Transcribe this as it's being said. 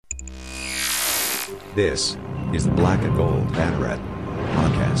This is the Black and Gold Banneret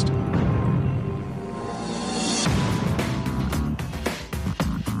podcast.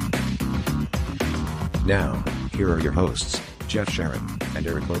 Now, here are your hosts, Jeff Sharon and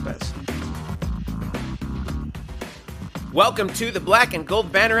Eric Lopez. Welcome to the Black and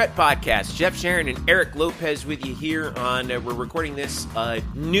Gold Banneret podcast. Jeff Sharon and Eric Lopez with you here on, we're recording this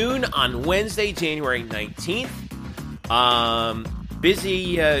noon on Wednesday, January 19th.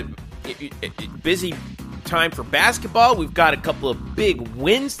 Busy time for basketball. We've got a couple of big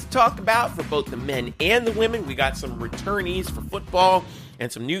wins to talk about for both the men and the women. We got some returnees for football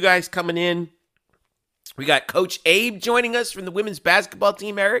and some new guys coming in. We got Coach Abe joining us from the women's basketball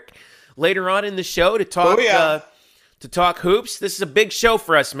team, Eric, later on in the show to talk to talk hoops. This is a big show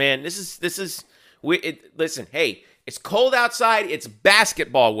for us, man. Listen, hey, it's cold outside. It's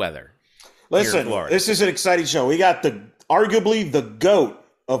basketball weather. Listen, this is an exciting show. We got arguably the GOAT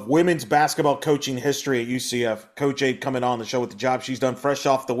of women's basketball coaching history at UCF, Coach Abe, coming on the show with the job she's done fresh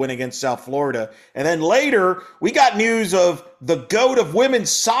off the win against South Florida. And then later, we got news of the GOAT of women's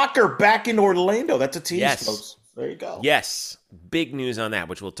soccer back in Orlando. That's a tease, folks. There you go. Yes, big news on that,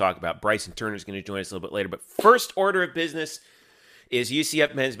 which we'll talk about. Bryson Turner is going to join us a little bit later. But first order of business is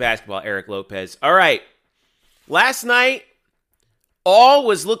UCF men's basketball, Eric Lopez. All right, last night, all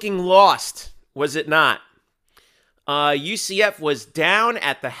was looking lost, was it not? UCF was down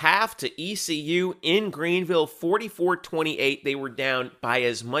at the half to ECU in Greenville, 44-28. They were down by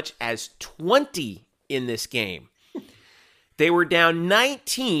as much as 20 in this game. They were down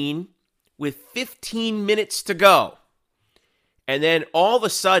 19 with 15 minutes to go. And then all of a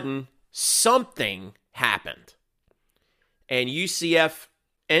sudden, something happened. And UCF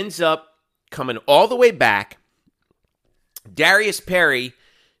ends up coming all the way back. Darius Perry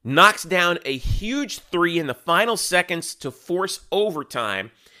knocks down a huge three in the final seconds to force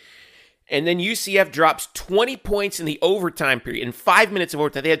overtime. And then UCF drops 20 points in the overtime period. In 5 minutes of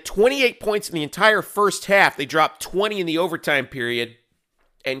overtime, they had 28 points in the entire first half. They dropped 20 in the overtime period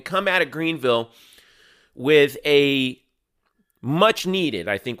and come out of Greenville with a much needed,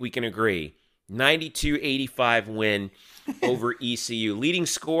 I think we can agree, 92-85 win over ECU. Leading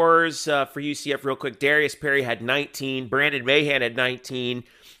scorers for UCF real quick. Darius Perry had 19. Brandon Mahan had 19.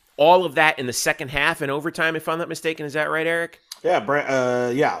 All of that in the second half and overtime, if I'm not mistaken. Is that right, Eric? Yeah,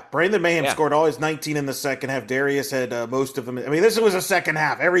 Brandon Mahan scored all his 19 in the second half. Darius had most of them. I mean, this was a second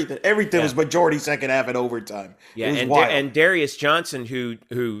half. Everything was majority second half and overtime. Yeah, and Darius Johnson,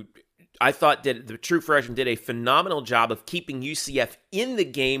 who I thought the true freshman did a phenomenal job of keeping UCF in the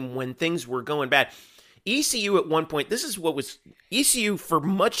game when things were going bad. ECU at one point, ECU for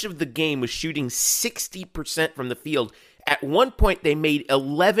much of the game was shooting 60% from the field. At one point, they made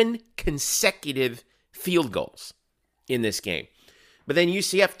 11 consecutive field goals in this game. But then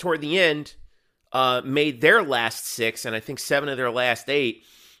UCF, toward the end, made their last 6, and I think 7 of their last 8,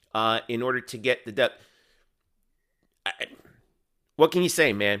 in order to get the depth. What can you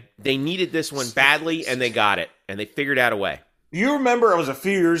say, man? They needed this one badly, and they got it, and they figured out a way. You remember it was a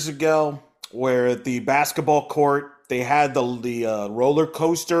few years ago where at the basketball court, they had the roller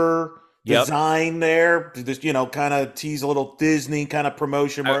coaster design there, just kind of tease a little Disney kind of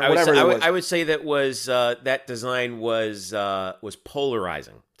promotion, whatever it was. I would say that design was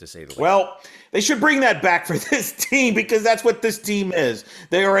polarizing, to say the least. Well, they should bring that back for this team because that's what this team is.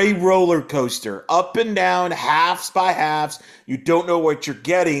 They are a roller coaster, up and down, halves by halves. You don't know what you're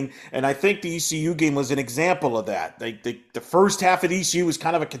getting, and I think the ECU game was an example of that. The first half of ECU was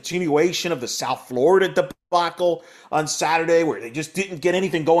kind of a continuation of the South Florida debacle on Saturday, where they just didn't get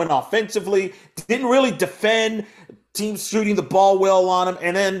anything going offensively, didn't really defend, teams shooting the ball well on them,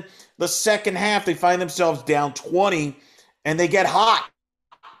 and then the second half they find themselves down 20, and they get hot.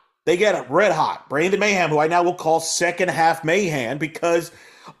 They get red hot. Brandon Mahan, who I now will call second half Mahan, because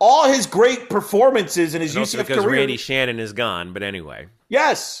all his great performances in his UCF because career. Randy Shannon is gone, but anyway.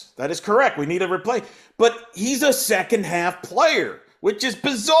 Yes, that is correct. We need a replay. But he's a second half player, which is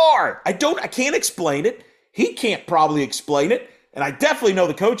bizarre. I can't explain it. He can't probably explain it. And I definitely know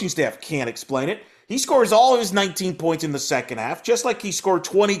the coaching staff can't explain it. He scores all of his 19 points in the second half, just like he scored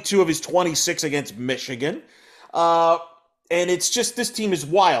 22 of his 26 against Michigan. And it's just, this team is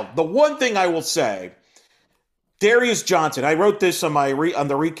wild. The one thing I will say, Darius Johnson, I wrote this on on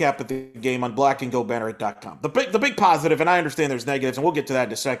the recap of the game on blackandgoldbanneret.com. The big positive, and I understand there's negatives, and we'll get to that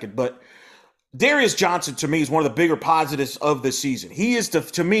in a second, but Darius Johnson, to me, is one of the bigger positives of the season. He's the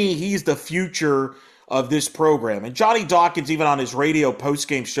future of this program. And Johnny Dawkins, even on his radio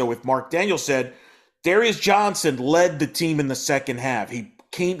postgame show with Mark Daniels, said Darius Johnson led the team in the second half.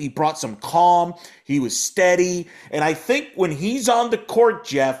 He brought some calm. He was steady. And I think when he's on the court,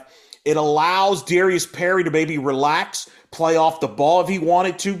 Jeff, It allows Darius Perry to maybe relax, play off the ball if he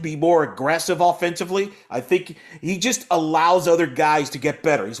wanted to, be more aggressive offensively. I think he just allows other guys to get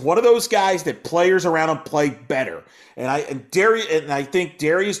better. He's one of those guys that players around him play better. And I think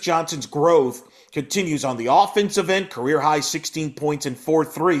Darius Johnson's growth continues on the offensive end, career high 16 points and 4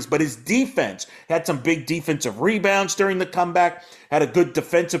 threes. But his defense had some big defensive rebounds during the comeback, had a good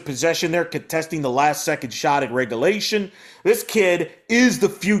defensive possession there, contesting the last second shot in regulation. This kid is the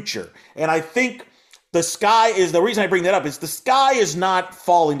future. And I think the reason I bring that up is the sky is not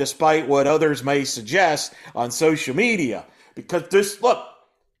falling despite what others may suggest on social media. Because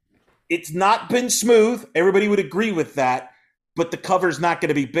it's not been smooth. Everybody would agree with that. But the cover's not going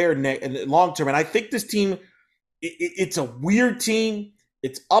to be bare in the long term. And I think this team, it's a weird team.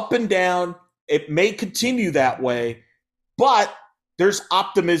 It's up and down. It may continue that way. But there's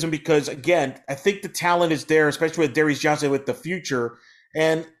optimism because, again, I think the talent is there, especially with Darius Johnson with the future.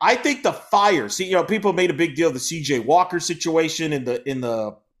 And I think the fire. People made a big deal of the C.J. Walker situation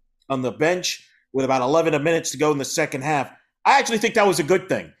on the bench with about 11 minutes to go in the second half. I actually think that was a good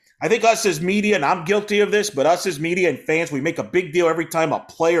thing. I think us as media, and I'm guilty of this, but us as media and fans, we make a big deal every time a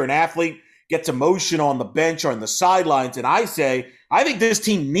player, an athlete, gets emotional on the bench or on the sidelines. And I think this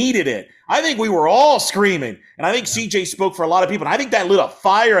team needed it. I think we were all screaming. And I think CJ spoke for a lot of people. And I think that lit a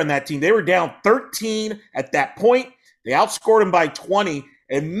fire on that team. They were down 13 at that point. They outscored them by 20.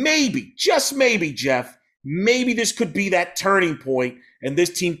 And maybe, just maybe, Jeff, maybe this could be that turning point, and this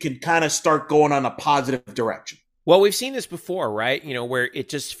team can kind of start going on a positive direction. Well, we've seen this before, right? Where it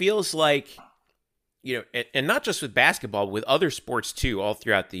just feels like, and not just with basketball, but with other sports too, all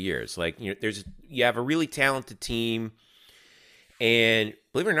throughout the years. Like, you have a really talented team, and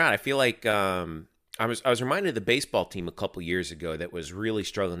believe it or not, I feel like I was reminded of the baseball team a couple years ago that was really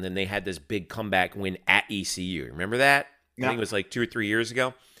struggling. Then they had this big comeback win at ECU. Remember that? Yeah. I think it was like 2 or 3 years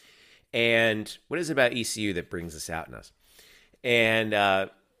ago. And what is it about ECU that brings this out in us? And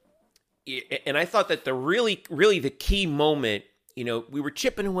I thought that the really the key moment, we were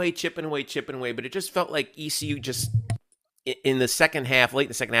chipping away, but it just felt like ECU just in the second half, late in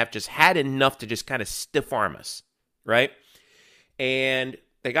the second half, just had enough to just kind of stiff arm us, right? And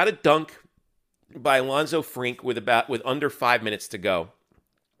they got a dunk by Alonzo Frink with under 5 minutes to go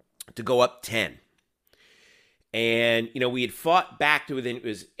up 10. And, we had fought back to within, it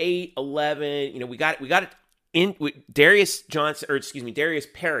was 8, 11, we got it. Darius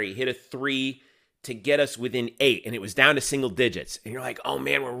Perry hit a 3 to get us within 8, and it was down to single digits. And you're like, oh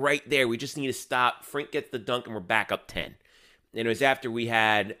man, we're right there. We just need to stop. Frink gets the dunk, and we're back up 10. And it was after we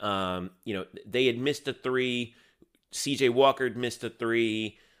had, they had missed a 3. C.J. Walker had missed a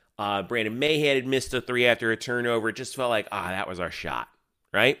 3. Brandon Mahan had missed a 3 after a turnover. It just felt like, that was our shot,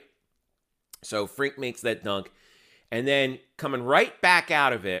 right? So Frink makes that dunk. And then coming right back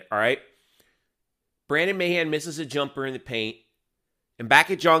out of it, all right, Brandon Mahan misses a jumper in the paint, and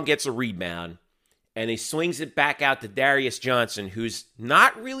John gets a rebound, and he swings it back out to Darius Johnson, who's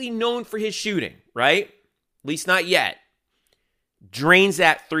not really known for his shooting, right? At least not yet. Drains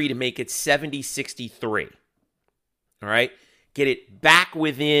that 3 to make it 70-63. All right? Get it back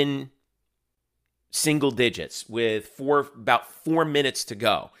within single digits with about 4 minutes to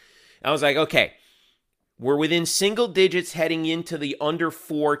go. I was like, okay, we're within single digits heading into the under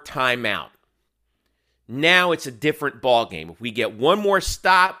 4 timeout. Now it's a different ball game. If we get one more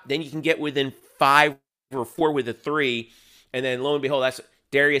stop, then you can get within 5 or 4 with a 3, and then lo and behold, that's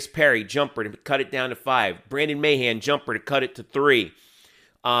Darius Perry jumper to cut it down to 5. Brandon Mahan jumper to cut it to 3.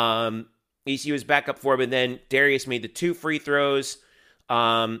 ECU was back up 4, but then Darius made the 2 free throws.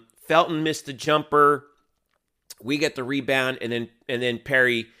 Felton missed the jumper. We get the rebound, and then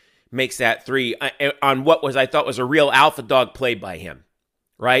Perry makes that 3 on what I thought was a real alpha dog play by him.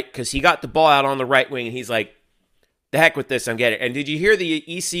 Right? Because he got the ball out on the right wing, and he's like, the heck with this, I'm getting it. And did you hear the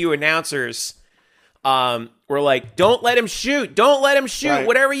ECU announcers were like, don't let him shoot. Don't let him shoot. Right.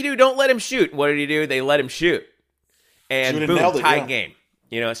 Whatever you do, don't let him shoot. What did he do? They let him shoot. And boom, tied game.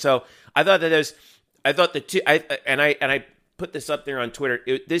 So I thought that I thought the two, I put this up there on Twitter.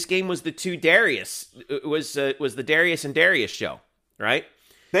 This game was the two Darius. It was the Darius and Darius show, right?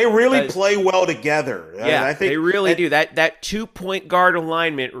 They really play well together. Yeah, I think they really do. That 2-point guard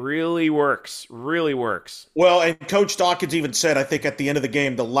alignment really works. Really works. Well, and Coach Dawkins even said, I think at the end of the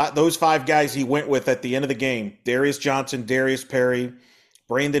game, those 5 guys he went with at the end of the game, Darius Johnson, Darius Perry,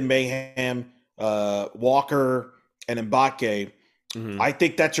 Brandon Mahan, Walker, and Mbake. Mm-hmm. I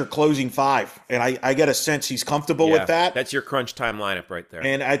think that's your closing 5. And I get a sense he's comfortable with that. That's your crunch time lineup right there.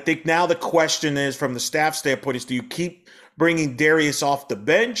 And I think now the question is, from the staff standpoint, is do you keep bringing Darius off the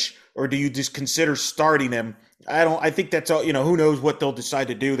bench, or do you just consider starting him I think that's all, who knows what they'll decide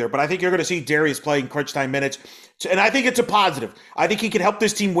to do there. But I think you're going to see Darius playing crunch time minutes. And I think it's a positive. I think he can help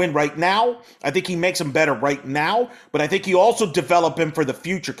this team win right now. I think he makes them better right now. But I think you also develop him for the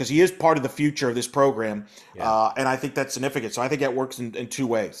future because he is part of the future of this program. Yeah. And I think that's significant. So I think that works in two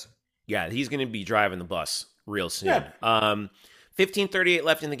ways. Yeah, he's going to be driving the bus real soon. Yeah. 15:38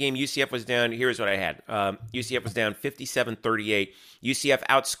 left in the game. UCF was down. Here's what I had. UCF was down 57-38. UCF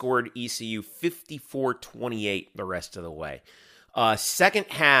outscored ECU 54-28 the rest of the way. Second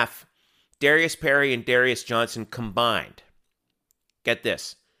half, Darius Perry and Darius Johnson combined. Get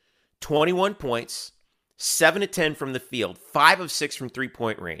this. 21 points, 7 of 10 from the field, 5 of 6 from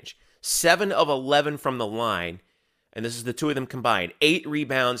three-point range, 7 of 11 from the line, and this is the two of them combined. 8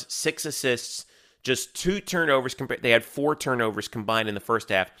 rebounds, 6 assists, just 2 turnovers. They had 4 turnovers combined in the first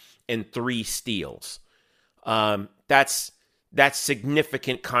half and 3 steals. That's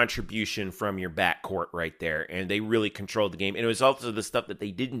significant contribution from your backcourt right there, and they really controlled the game. And it was also the stuff that they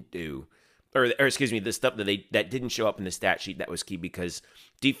didn't do, or excuse me, the stuff that didn't show up in the stat sheet that was key because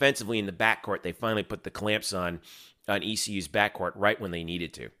defensively in the backcourt they finally put the clamps on ECU's backcourt right when they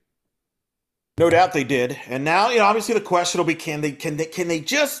needed to. No doubt they did, and now obviously the question will be can they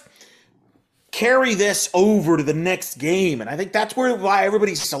just carry this over to the next game? And I think that's why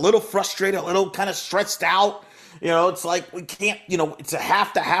everybody's a little frustrated, a little kind of stressed out. It's like we can't, it's a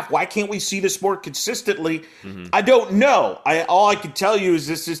half to half. Why can't we see this more consistently? Mm-hmm. I don't know. All I can tell you is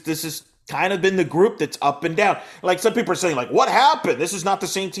this is kind of been the group that's up and down. Like some people are saying, like, what happened? This is not the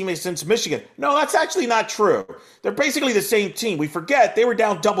same team as since Michigan. No, that's actually not true. They're basically the same team. We forget they were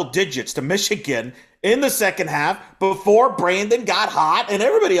down double digits to Michigan in the second half before Brandon got hot and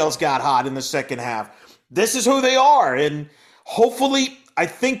everybody else got hot in the second half. This is who they are. And hopefully, I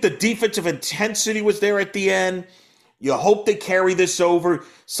think the defensive intensity was there at the end. You hope they carry this over.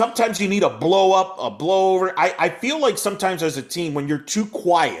 Sometimes you need a blow up, a blow over. I feel like sometimes as a team, when you're too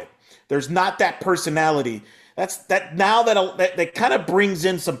quiet, there's not that personality. That kind of brings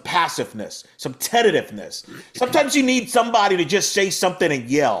in some passiveness, some tentativeness. Sometimes you need somebody to just say something and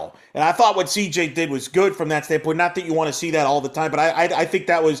yell. And I thought what CJ did was good from that standpoint. Not that you want to see that all the time, but I think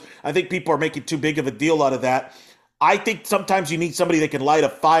I think people are making too big of a deal out of that. I think sometimes you need somebody that can light a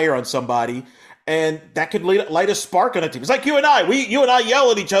fire on somebody, and that could light a spark on a team. It's like you and I. You and I yell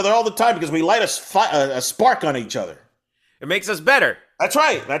at each other all the time because we light a spark on each other. It makes us better. That's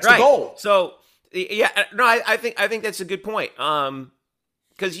right. That's right. The goal. So, yeah, no, I think that's a good point.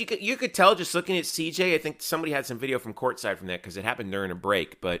 Because you could tell just looking at CJ. I think somebody had some video from courtside from that because it happened during a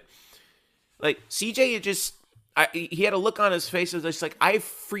break. But like CJ, he had a look on his face of just like, I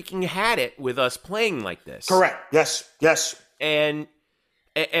freaking had it with us playing like this. Correct. Yes. And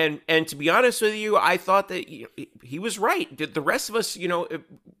to be honest with you, I thought that he was right. The rest of us,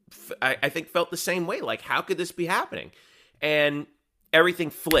 I think felt the same way. Like, how could this be happening? And everything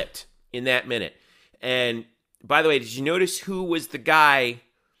flipped in that minute. And by the way, did you notice who was the guy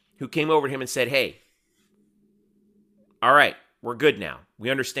who came over to him and said, hey, all right, we're good now. We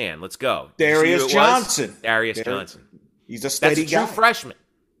understand. Let's go. Darius Johnson. Darius Johnson. He's a steady guy. That's a true freshman.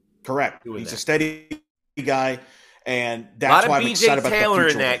 Correct. He's a steady guy, and that's why I'm excited about the future. A lot of B.J. Taylor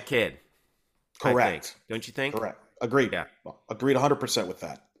in that kid. Correct. Don't you think? Correct. Agreed. Yeah. Agreed 100% with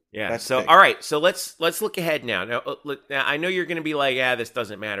that. Yeah. That's so, big. All right. So let's look ahead now. Now, I know you're going to be like, this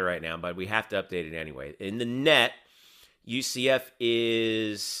doesn't matter right now, but we have to update it anyway. In the net, UCF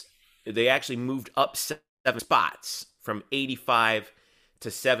they actually moved up 7 spots from 85 to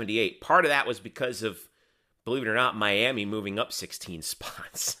 78. Part of that was because of, believe it or not, Miami moving up 16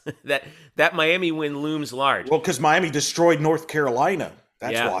 spots. that Miami win looms large. Well, because Miami destroyed North Carolina.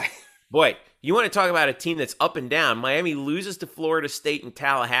 That's why. Boy, you want to talk about a team that's up and down. Miami loses to Florida State and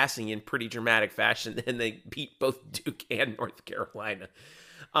Tallahassee in pretty dramatic fashion, and they beat both Duke and North Carolina.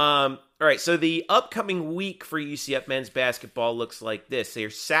 All right, so the upcoming week for UCF men's basketball looks like this. They're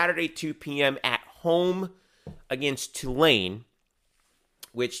Saturday, 2 p.m. at home against Tulane,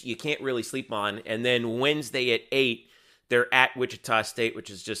 which you can't really sleep on. And then Wednesday at 8, they're at Wichita State, which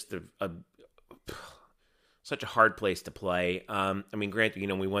is just such a hard place to play. I mean, granted,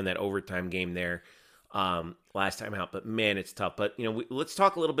 we won that overtime game there last time out, but man, it's tough. But, let's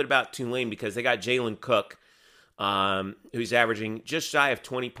talk a little bit about Tulane because they got Jalen Cook, who's averaging just shy of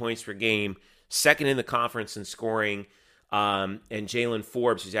 20 points per game, second in the conference in scoring, and Jalen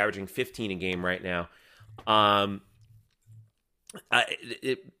Forbes, who's averaging 15 a game right now.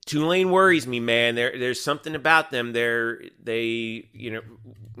 Tulane worries me, man. There's something about them. They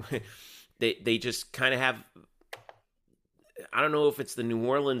just kind of have, I don't know if it's the New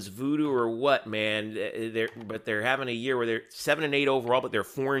Orleans voodoo or what, man. They're having a year where they're 7-8 overall, but they're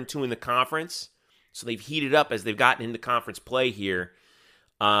 4-2 in the conference. So they've heated up as they've gotten into conference play here.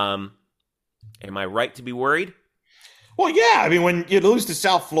 Am I right to be worried? Well, yeah. I mean, when you lose to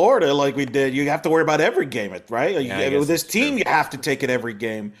South Florida like we did, you have to worry about every game, right? Yeah, With this team, you have to take it every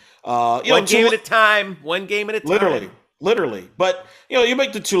game. One game at a time. One game at a time. Literally. But, you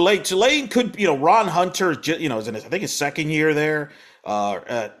make the Tulane. Tulane could, Ron Hunter, is in I think his second year there.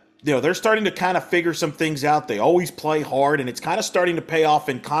 They're starting to kind of figure some things out. They always play hard, and it's kind of starting to pay off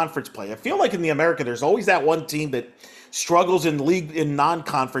in conference play. I feel like in the America, there's always that one team that struggles in league in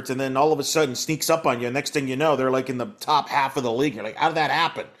non-conference, and then all of a sudden sneaks up on you. And next thing you know, they're like in the top half of the league. You're like, how did that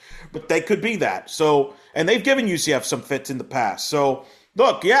happen? But they could be that. So, and they've given UCF some fits in the past. So,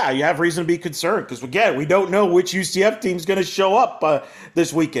 look, yeah, you have reason to be concerned because, again, we don't know which UCF team is going to show up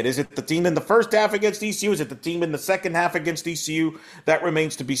this weekend. Is it the team in the first half against ECU? Is it the team in the second half against ECU? That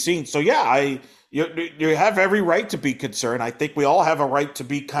remains to be seen. So, yeah, you have every right to be concerned. I think we all have a right to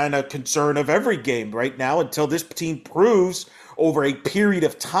be kind of concerned of every game right now until this team proves over a period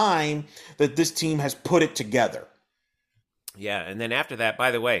of time that this team has put it together. Yeah, and then after that,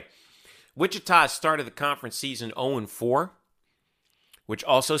 by the way, Wichita started the conference season 0-4, which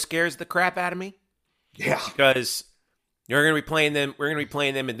also scares the crap out of me. Yeah, because you're going to be playing them. We're going to be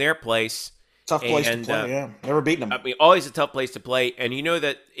playing them in their place. Tough place to play. Yeah, never beaten them. I mean, always a tough place to play. And you know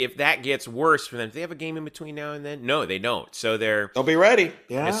that if that gets worse for them, do they have a game in between now and then? No, they don't. So they'll be ready.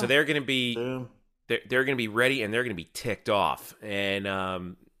 Yeah. So they're going to be they're going to be ready and they're going to be ticked off. And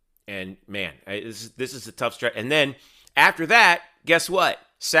man, this is a tough stretch. And then after that, guess what?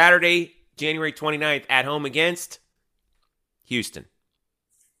 Saturday, January 29th, at home against Houston.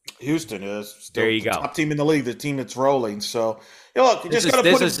 Houston is still there. You the go. Top team in the league, the team that's rolling. So, look, you just got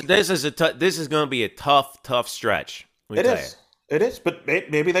to put it. This is going to be a tough stretch. It is. But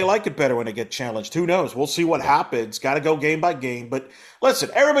maybe they like it better when they get challenged. Who knows? We'll see what happens. Got to go game by game. But listen,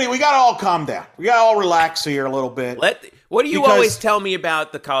 everybody, we got to all calm down. We got to all relax here a little bit. What do you always tell me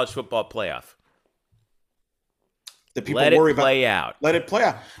about the college football playoff? That people let worry it play about. out. Let it play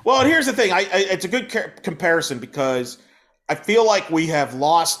out. Well, and here's the thing. It's a good comparison because I feel like we have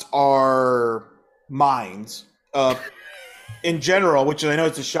lost our minds in general, which I know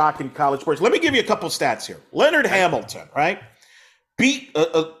it's a shock in college sports. Let me give you a couple stats here. Leonard Hamilton, right, beat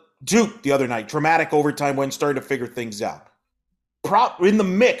Duke the other night. Dramatic overtime win, started to figure things out. In the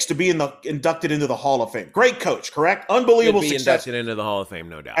mix to be inducted into the Hall of Fame. Great coach, correct? Unbelievable success. Inducted into the Hall of Fame,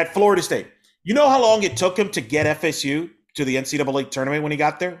 no doubt. At Florida State. You know how long it took him to get FSU to the NCAA tournament when he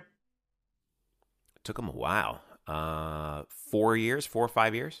got there? It took him a while. 4 years, 4 or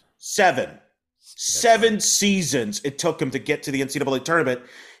 5 years? 7 seasons it took him to get to the NCAA tournament.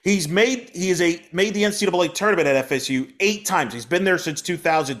 He has made the NCAA tournament at FSU 8 times. He's been there since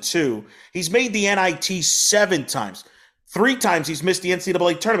 2002. He's made the NIT 7 times. 3 times he's missed the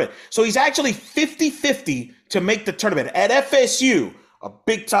NCAA tournament. So he's actually 50-50 to make the tournament. At FSU, a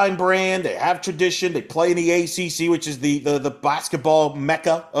big-time brand, they have tradition, they play in the ACC, which is the basketball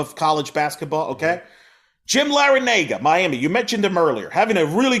mecca of college basketball, okay? Jim Larinaga, Miami, you mentioned him earlier, having a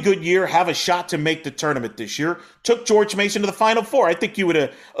really good year, have a shot to make the tournament this year. Took George Mason to the Final Four. I think you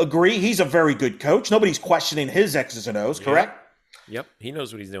would agree he's a very good coach. Nobody's questioning his X's and O's, correct? Yep, he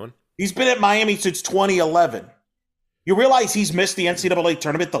knows what he's doing. He's been at Miami since 2011. You realize he's missed the NCAA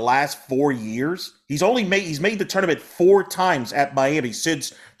tournament the last 4 years? He's made the tournament 4 times at Miami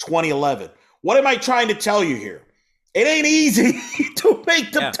since 2011. What am I trying to tell you here? It ain't easy to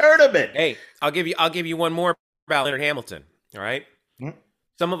make the tournament. Hey, I'll give you one more about Leonard Hamilton. All right. Mm-hmm.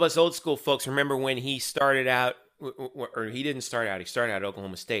 Some of us old school folks remember when he started out, or he didn't start out. He started out at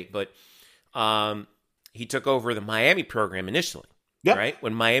Oklahoma State, but he took over the Miami program initially. Yep. Right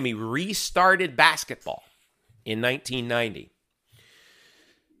when Miami restarted basketball in 1990.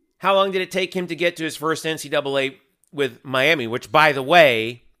 How long did it take him to get to his first NCAA with Miami? Which, by the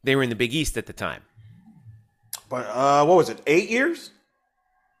way, they were in the Big East at the time. But what was it? 8 years?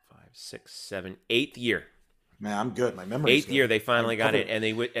 5, 6, 7, 8th year. Man, I'm good. My memory's 8th good. year they finally got it, and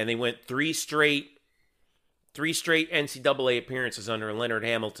they went 3 straight NCAA appearances under Leonard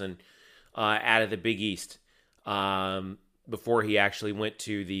Hamilton out of the Big East before he actually went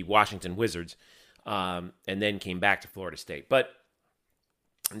to the Washington Wizards and then came back to Florida State. But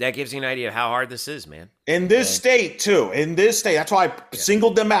that gives you an idea of how hard this is, man. In this state, too. In this state. That's why I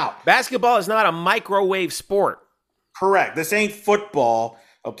singled them out. Basketball is not a microwave sport. Correct. This ain't football,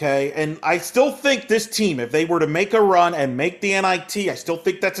 okay? And I still think this team, if they were to make a run and make the NIT, I still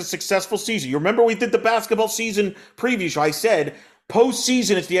think that's a successful season. You remember we did the basketball season preview show. I said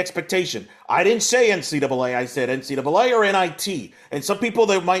postseason is the expectation. I didn't say NCAA. I said NCAA or NIT. And some people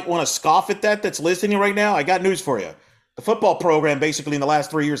that might want to scoff at that's listening right now, I got news for you. the football program basically in the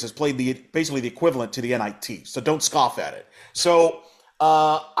last 3 years has played basically the equivalent to the NIT. So don't scoff at it. So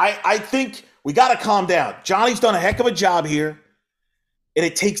I think we got to calm down. Johnny's done a heck of a job here, and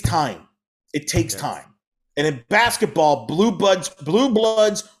it takes time. It takes time. And in basketball, blue bloods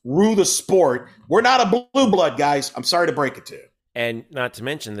rule the sport. We're not a blue blood, guys. I'm sorry to break it to you. And not to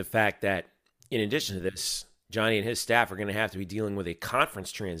mention the fact that in addition to this, Johnny and his staff are going to have to be dealing with a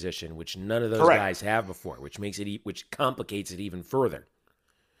conference transition, which none of those guys have before, which complicates it even further.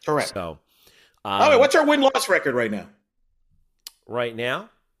 Correct. So, what's our win-loss record right now? Right now,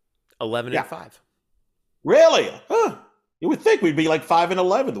 11-5. Really? Huh. You would think we'd be like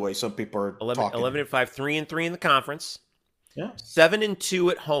 5-11 the way some people are 11, talking. 11-5, 3-3 in the conference. Yeah.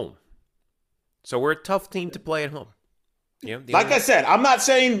 7-2 at home. So we're a tough team to play at home. I said, I'm not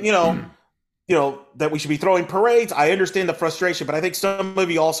saying, that we should be throwing parades. I understand the frustration, but I think some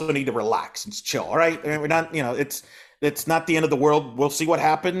of you also need to relax and chill. All right. We're not, it's not the end of the world. We'll see what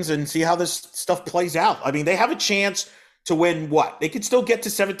happens and see how this stuff plays out. I mean, they have a chance to win what? They could still get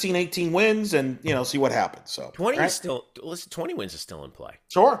to 17, 18 wins and, see what happens. So 20 is still, 20 wins is still in play.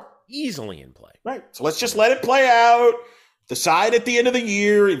 Sure. Easily in play. Right. So let's just let it play out. Decide at the end of the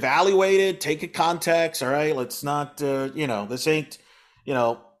year, evaluate it, take it context. All right. Let's not, this ain't,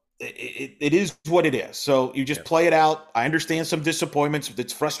 it is what it is. So you just play it out. I understand some disappointments.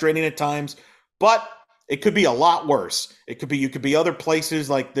 It's frustrating at times, but it could be a lot worse. You could be other places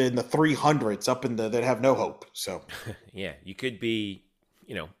like in the 300s up in that have no hope. So yeah, you could be,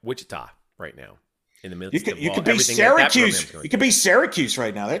 Wichita right now in the middle. You could be Syracuse. You could be Syracuse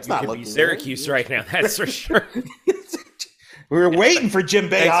right now. That's not looking Syracuse right now. That's for sure. We were waiting for Jim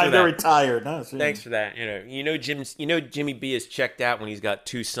Boeheim to retire. No, thanks for that. Jimmy B is checked out when he's got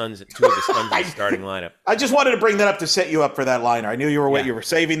two of his sons in the starting lineup. I just wanted to bring that up to set you up for that liner. I knew you were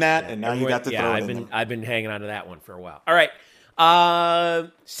saving that, and now you got to throw it in. I've been hanging on to that one for a while. All right,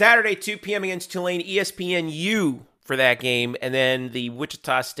 Saturday 2 p.m. against Tulane, ESPNU for that game, and then the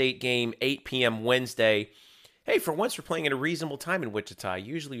Wichita State game 8 p.m. Wednesday. Hey, for once we're playing at a reasonable time in Wichita.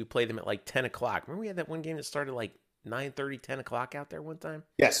 Usually we play them at like 10 o'clock. Remember we had that one game that started like 9:30, 10 o'clock out there one time?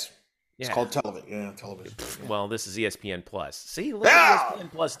 Yes. It's called television. Yeah, television. Yeah. Well, this is ESPN Plus. See, look what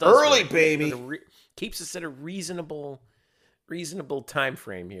ESPN Plus does. Early, baby. Keeps us at a reasonable time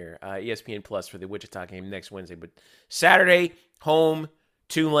frame here. ESPN Plus for the Wichita game next Wednesday. But Saturday, home,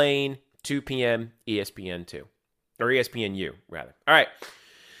 Tulane, 2 p.m., ESPN2. Or ESPNU, rather. All right.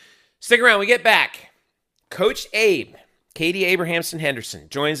 Stick around. We get back. Coach Abe, Katie Abrahamson Henderson,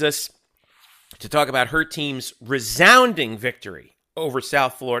 joins us to talk about her team's resounding victory over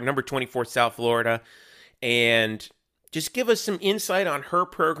South Florida, number 24 South Florida, and just give us some insight on her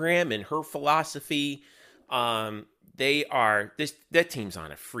program and her philosophy. That team's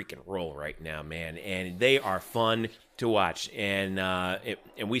on a freaking roll right now, man, and they are fun to watch. And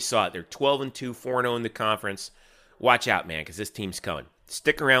we saw it. They're 12-2, 4-0 in the conference. Watch out, man, because this team's coming.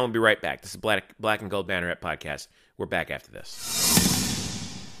 Stick around. We'll be right back. This is Black and Gold Banneret Podcast. We're back after this.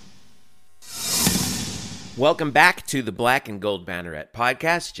 Welcome back to the Black and Gold Banneret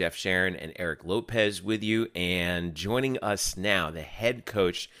Podcast. Jeff Sharon and Eric Lopez with you. And joining us now, the head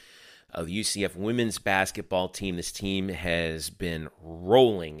coach of the UCF women's basketball team. This team has been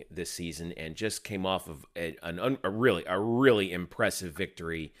rolling this season and just came off of a really impressive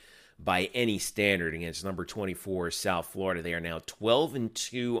victory by any standard against number 24 South Florida. They are now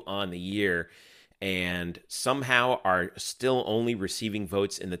 12-2 on the year and somehow are still only receiving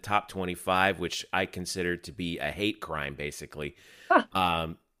votes in the top 25, which I consider to be a hate crime, basically.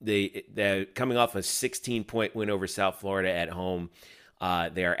 They're coming off a 16-point win over South Florida at home.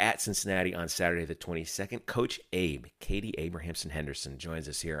 They are at Cincinnati on Saturday the 22nd. Coach Abe, Katie Abrahamson Henderson, joins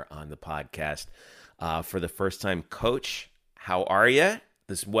us here on the podcast for the first time. Coach, how are you?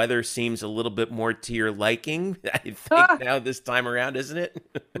 This weather seems a little bit more to your liking, I think, now this time around, isn't it?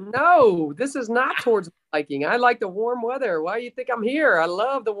 No, this is not towards my liking. I like the warm weather. Why do you think I'm here? I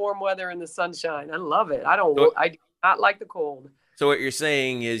love the warm weather and the sunshine. I love it. I do not like the cold. So what you're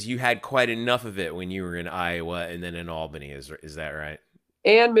saying is you had quite enough of it when you were in Iowa and then in Albany. Is that right?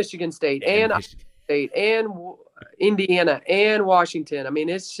 And Michigan State and Iowa State and Indiana and Washington. I mean,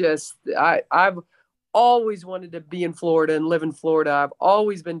 it's just I've always wanted to be in Florida and live in Florida. I've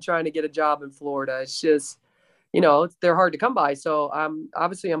always been trying to get a job in Florida. It's just, they're hard to come by. So I'm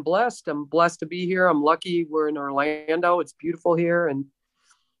blessed. I'm blessed to be here. I'm lucky. We're in Orlando. It's beautiful here and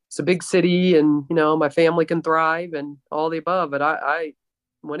it's a big city and, my family can thrive and all the above. But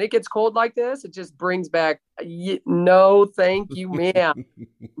when it gets cold like this, it just brings back no, thank you, ma'am.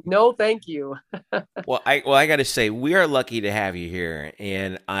 No, thank you. Well, I got to say, we are lucky to have you here,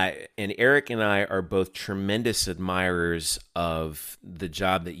 and Eric and I are both tremendous admirers of the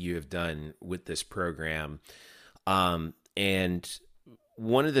job that you have done with this program. And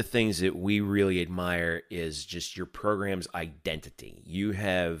one of the things that we really admire is just your program's identity. You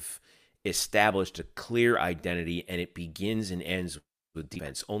have established a clear identity, and it begins and ends with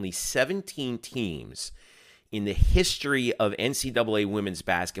defense. Only 17 teams in the history of NCAA women's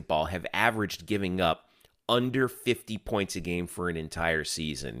basketball have averaged giving up under 50 points a game for an entire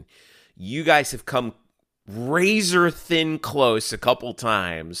season. You guys have come razor thin close a couple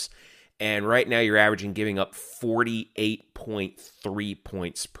times, and right now you're averaging giving up 48.3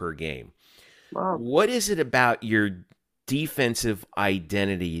 points per game. Wow. What is it about your defensive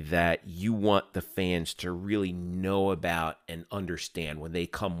identity that you want the fans to really know about and understand when they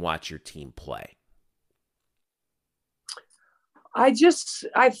come watch your team play? I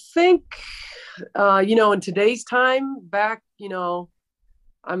think, in today's time back,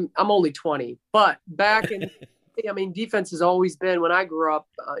 I'm only 20, but back in, defense has always been, when I grew up,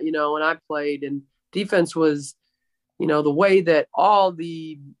 when I played, and defense was, the way that all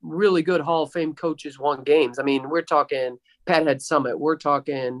the really good Hall of Fame coaches won games. I mean, we're talking Pat Head Summit. We're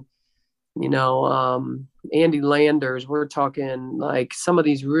talking, Andy Landers. We're talking like some of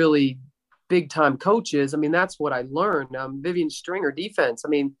these really big time coaches. I mean, that's what I learned. Vivian Stringer, defense. I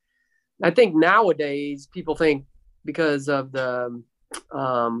mean, I think nowadays people think because of the,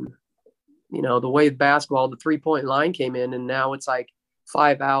 the way basketball, the 3-point line came in, and now it's like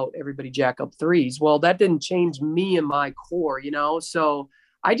 5 out, everybody jack up threes. Well, that didn't change me and my core, so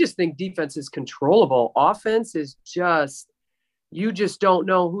I just think defense is controllable. Offense is just, you just don't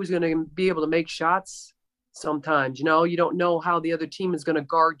know who's going to be able to make shots sometimes. You don't know how the other team is going to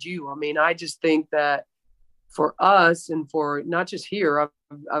guard you. I mean, I just think that for us, and for not just here,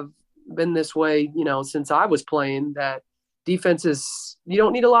 I've been this way, since I was playing, that defense is, you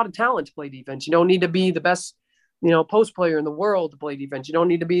don't need a lot of talent to play defense. You don't need to be the best post player in the world to play defense. You don't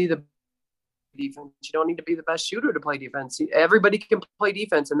need to be the defense. You don't need to be the best shooter to play defense. Everybody can play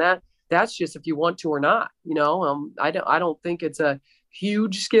defense, and that's just if you want to or not. I don't think it's a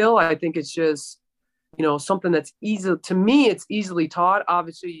huge skill. I think it's just something that's easy to me. It's easily taught.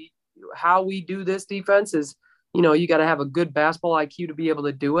 Obviously, how we do this defense is you got to have a good basketball IQ to be able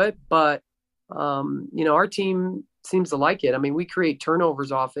to do it. But our team seems to like it. I mean, we create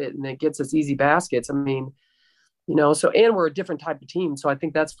turnovers off it, and it gets us easy baskets. I mean. And we're a different type of team. So I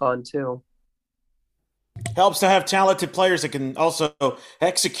think that's fun too. Helps to have talented players that can also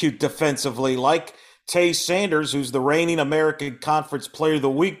execute defensively, like Tay Sanders, who's the reigning American Conference Player of the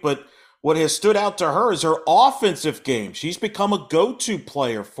Week. But what has stood out to her is her offensive game. She's become a go-to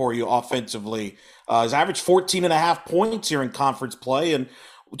player for you offensively. Has averaged 14.5 points here in conference play. And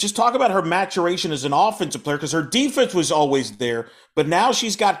just talk about her maturation as an offensive player, because her defense was always there, but now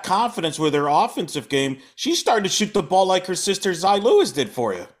she's got confidence with her offensive game. She's starting to shoot the ball like her sister Zy Lewis did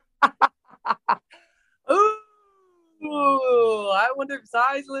for you. Ooh, I wonder if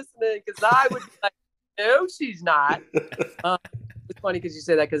Zy's listening, because Zy would be like, no, she's not. It's funny because you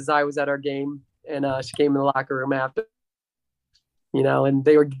say that, because Zy was at our game, and she came in the locker room after, and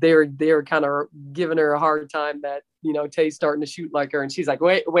they were kind of giving her a hard time that, Tay's starting to shoot like her. And she's like,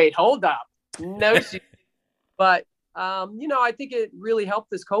 wait, hold up. No, but, I think it really helped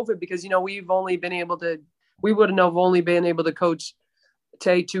this COVID, because, we wouldn't have only been able to coach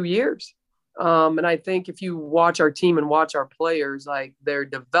Tay 2 years. And I think if you watch our team and watch our players, like, their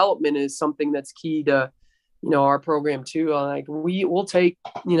development is something that's key to, our program too. Like, we'll take,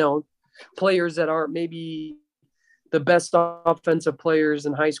 players that aren't maybe the best offensive players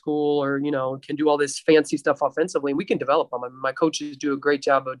in high school, or, can do all this fancy stuff offensively, and we can develop them. I mean, my coaches do a great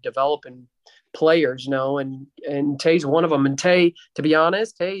job of developing players, and Tay's one of them. And Tay, to be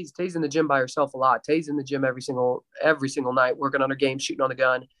honest, Tay's in the gym by herself a lot. Tay's in the gym every single night, working on her game, shooting on the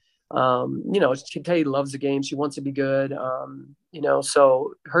gun. Tay loves the game. She wants to be good.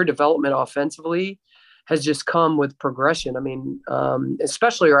 So her development offensively has just come with progression. I mean,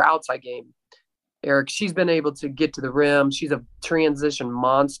 especially her outside game. Eric, she's been able to get to the rim. She's a transition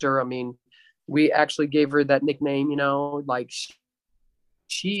monster. I mean, we actually gave her that nickname, like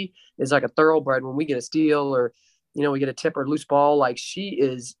she is like a thoroughbred. When we get a steal, or, we get a tip or loose ball, like she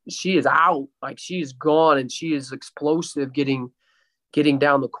is out, like she is gone, and she is explosive getting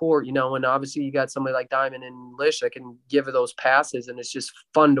down the court, and obviously you got somebody like Diamond and Lish that can give her those passes, and it's just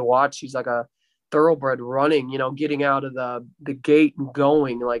fun to watch. She's like a thoroughbred running, getting out of the gate and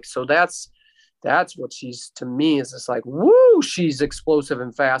going, like, so that's that's what she's, to me, is just like, woo, she's explosive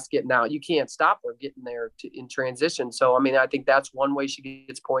and fast getting out. You can't stop her getting there in transition. So, I mean, I think that's one way she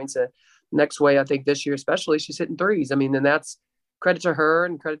gets points. Next way, I think this year especially, she's hitting threes. I mean, and that's credit to her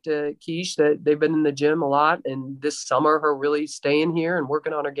and credit to Keish that they've been in the gym a lot. And this summer, her really staying here and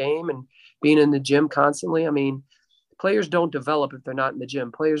working on her game and being in the gym constantly. I mean, players don't develop if they're not in the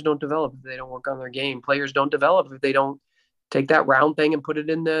gym. Players don't develop if they don't work on their game. Players don't develop if they don't take that round thing and put it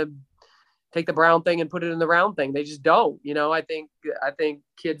in the take the brown thing and put it in the round thing. They just don't. You know, I think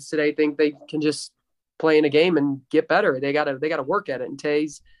kids today think they can just play in a game and get better. They gotta work at it. And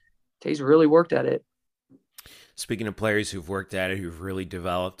Tay's really worked at it. Speaking of players who've worked at it, who've really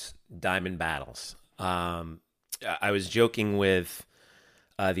developed, Diamond Battles. I was joking with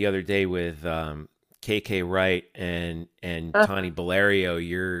the other day with KK Wright and Tani Bellerio,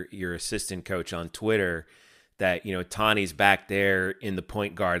 your assistant coach on Twitter, that, you know, Tani's back there in the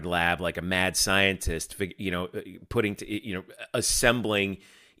point guard lab like a mad scientist, you know, assembling,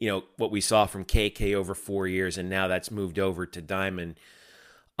 you know, what we saw from KK over 4 years, and now that's moved over to Diamond.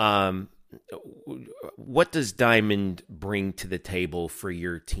 What does Diamond bring to the table for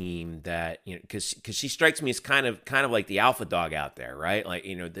your team that, you know, because she strikes me as kind of like the alpha dog out there, right? Like,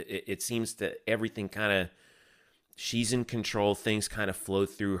 you know, it seems that everything kind of, she's in control, things kind of flow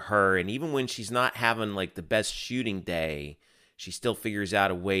through her. And even when she's not having like the best shooting day, she still figures out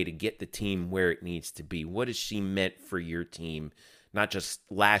a way to get the team where it needs to be. What has she meant for your team? Not just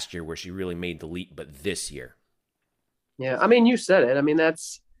last year where she really made the leap, but this year. Yeah. I mean, you said it. I mean,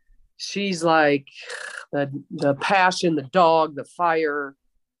 she's like the passion, the dog, the fire.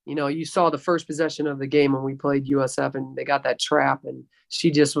 You know, you saw the first possession of the game when we played USF and they got that trap and she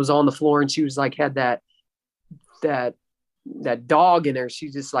just was on the floor and she was like, had that dog in her.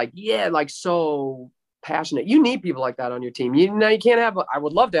 She's just like, yeah, like so passionate. You need people like that on your team. You know, you can't have, I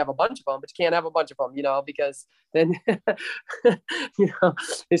would love to have a bunch of them, but you can't have a bunch of them, you know, because then, you know,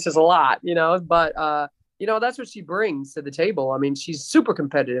 it's just a lot, you know, but, you know, that's what she brings to the table. I mean, she's super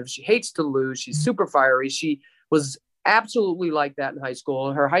competitive. She hates to lose. She's super fiery. She was absolutely like that in high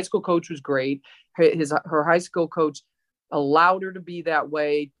school. Her high school coach was great. Her high school coach allowed her to be that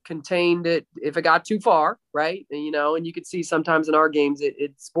way, contained it if it got too far, right? And, you know, and you could see sometimes in our games,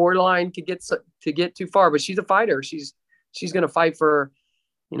 it's borderline to get too far, but she's a fighter. She's going to fight for,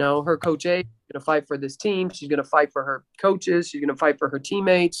 you know, her coach A, going to fight for this team. She's going to fight for her coaches. She's going to fight for her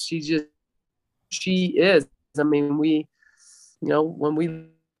teammates. She is. I mean, you know, when we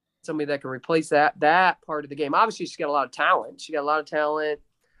somebody that can replace that part of the game, obviously she's got a lot of talent.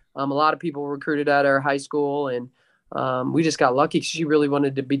 A lot of people were recruited at her high school, and we just got lucky. She really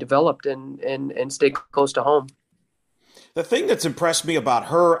wanted to be developed and stay close to home. The thing that's impressed me about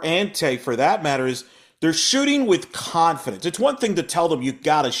her and Tay, for that matter, is they're shooting with confidence. It's one thing to tell them you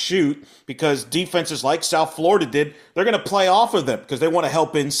got to shoot because defenses like South Florida did, they're going to play off of them because they want to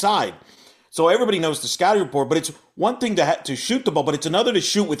help inside. So everybody knows the scouting report, but it's one thing to shoot the ball, but it's another to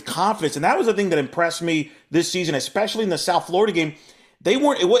shoot with confidence. And that was the thing that impressed me this season, especially in the South Florida game. They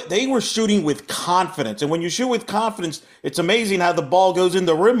were shooting with confidence. And when you shoot with confidence, it's amazing how the ball goes in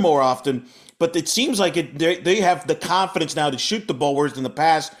the rim more often. But it seems like they have the confidence now to shoot the ball, whereas in the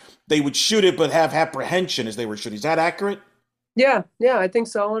past, they would shoot it but have apprehension as they were shooting. Is that accurate? Yeah, I think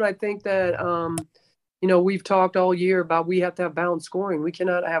so. And I think that, you know, we've talked all year about we have to have balanced scoring. We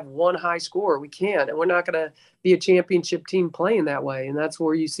cannot have one high scorer. We can't. And we're not going to be a championship team playing that way. And that's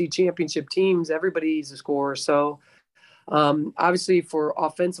where you see championship teams, everybody's a scorer. So obviously for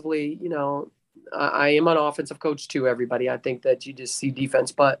offensively, you know, I am an offensive coach too, everybody. I think that you just see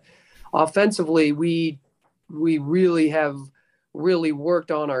defense. But offensively, we really have worked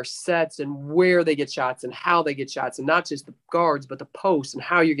on our sets and where they get shots and how they get shots. And not just the guards, but the posts and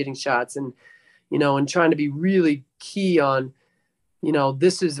how you're getting shots. And you know, and trying to be really key on, you know,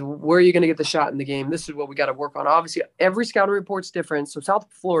 this is where you're going to get the shot in the game. This is what we got to work on. Obviously, every scouting report's different. So South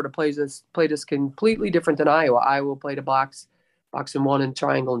Florida played us completely different than Iowa. Iowa played a box and one and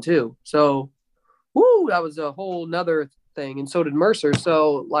triangle and two. So, that was a whole nother thing. And so did Mercer.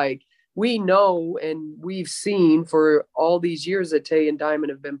 So, like, we know and we've seen for all these years that Tay and Diamond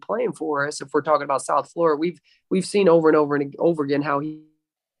have been playing for us. If we're talking about South Florida, we've seen over and over again how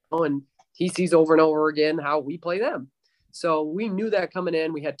he sees over and over again how we play them. So we knew that coming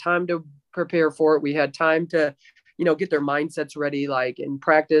in. We had time to prepare for it. We had time to, you know, get their mindsets ready. Like in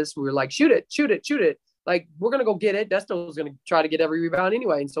practice, we were like, shoot it. Like, we're going to go get it. Desto was going to try to get every rebound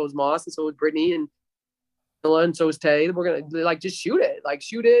anyway. And so is Moss. And so is Brittany and so is Tay. We're going to like, just shoot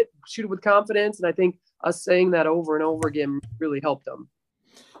it with confidence. And I think us saying that over and over again really helped them.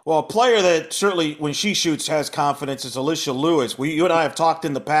 Well, a player that certainly when she shoots has confidence is Alicia Lewis. You and I have talked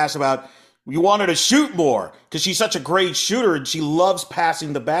in the past about You want her to shoot more because she's such a great shooter and she loves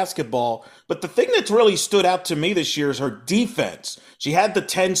passing the basketball. But the thing that's really stood out to me this year is her defense. She had the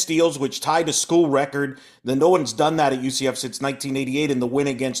 10 steals, which tied a school record. Then no one's done that at UCF since 1988 in the win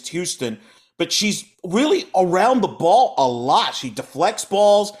against Houston. But she's really around the ball a lot. She deflects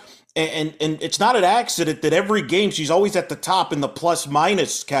balls. And it's not an accident that every game she's always at the top in the plus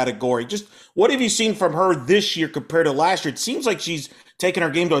minus category. Just what have you seen from her this year compared to last year? It seems like she's taking her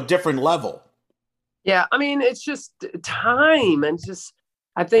game to a different level. Yeah, I mean, it's just time. And just,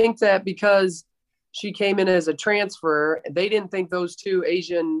 I think that because she came in as a transfer, they didn't think those two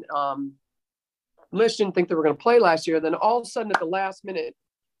Asian Lish didn't think they were going to play last year. Then all of a sudden at the last minute,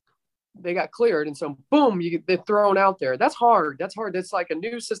 they got cleared. And so boom, they're thrown out there. That's hard. That's hard. That's like a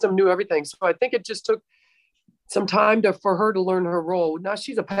new system, new everything. So I think it just took some time for her to learn her role. Now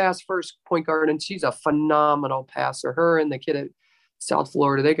she's a pass first point guard and she's a phenomenal passer. Her and the kid at South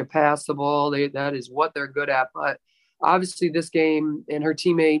Florida, they could pass the ball. That is what they're good at. But obviously this game and her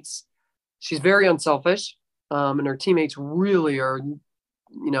teammates, she's very unselfish. And her teammates really are,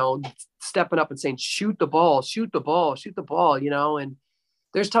 stepping up and saying, shoot the ball, and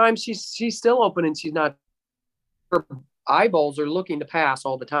there's times she's still open and she's not, her eyeballs are looking to pass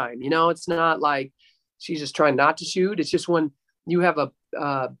all the time. It's not like she's just trying not to shoot. It's just when you have a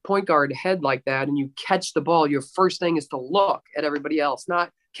point guard head like that and you catch the ball, your first thing is to look at everybody else,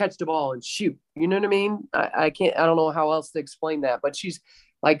 not catch the ball and shoot. You know what I mean? I don't know how else to explain that, but she's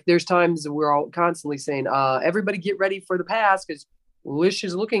like, there's times we're all constantly saying, everybody get ready for the pass because Lish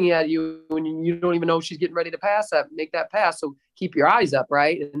is looking at you and you don't even know she's getting ready to make that pass. So keep your eyes up,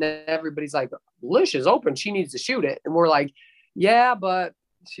 right? And then everybody's like, Lish is open. She needs to shoot it. And we're like, yeah, but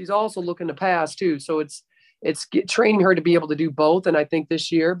she's also looking to pass too. So it's training her to be able to do both. And I think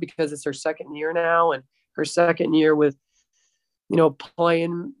this year, because it's her second year now and her second year with,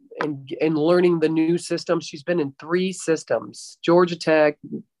 playing and learning the new system, she's been in 3 systems, Georgia Tech,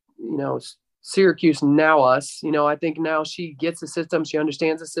 Syracuse, now us. I think now she gets the system. She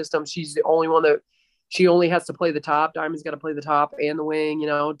understands the system. She's the only one that she only has to play the top. Diamond's got to play the top and the wing.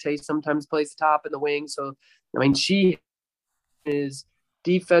 Tay sometimes plays the top and the wing. So, she is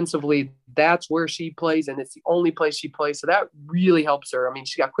defensively, that's where she plays, and it's the only place she plays. So that really helps her.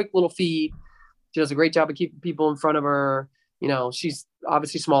 She's got quick little feet. She does a great job of keeping people in front of her. She's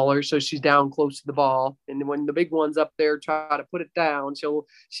obviously smaller, so she's down close to the ball. And when the big ones up there try to put it down,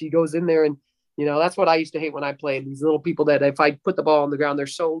 she goes in there and, that's what I used to hate when I played. These little people that if I put the ball on the ground, they're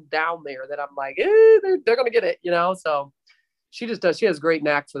so down there that I'm like, they're going to get it, So she just does. She has great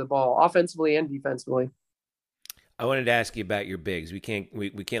knack for the ball, offensively and defensively. I wanted to ask you about your bigs. We can't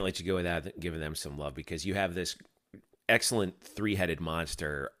let you go without giving them some love because you have this excellent 3-headed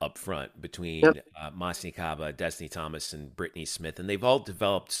monster up front between Masni Kaba, Destiny Thomas, and Brittany Smith, and they've all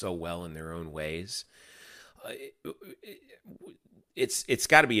developed so well in their own ways. It's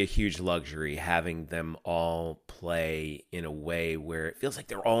got to be a huge luxury having them all play in a way where it feels like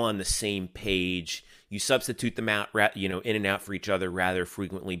they're all on the same page. You substitute them out, in and out for each other rather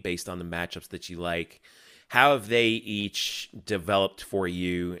frequently based on the matchups that you like. How have they each developed for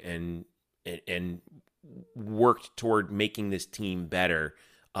you and worked toward making this team better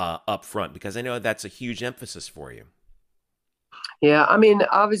up front? Because I know that's a huge emphasis for you. Yeah,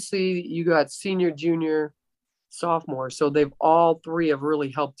 obviously you got senior, junior, sophomore, so they've all 3 have really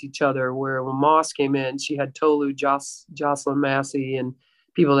helped each other. Where when Moss came in, she had Tolu, Jocelyn Massey, and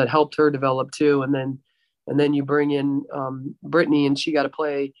people that helped her develop too. And then you bring in Brittany, and she got to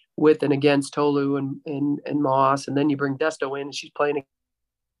play with and against Tolu and Moss, and then you bring Desto in, and she's playing a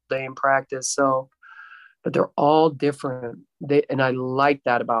day in practice. So, but they're all different. And I like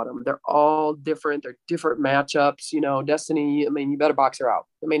that about them. They're all different. They're different matchups. Destiny, you better box her out.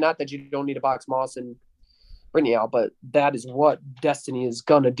 Not that you don't need to box Moss and Brittany out, but that is what Destiny is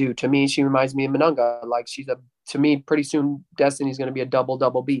going to do. To me, she reminds me of Monunga. Like to me, pretty soon, Destiny's going to be a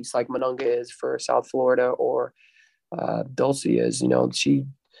double beast like Monunga is for South Florida or Dulce is. She's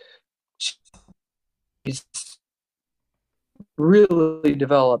really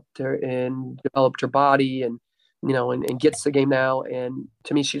developed her body and gets the game now. And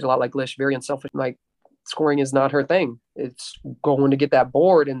to me, she's a lot like Lish, very unselfish. Like scoring is not her thing. It's going to get that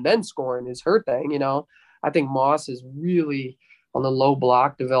board and then scoring is her thing. I think Moss is really on the low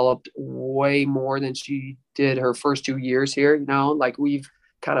block developed way more than she did her first 2 years here. Like we've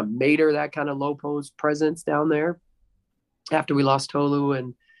kind of made her that kind of low post presence down there after we lost Tolu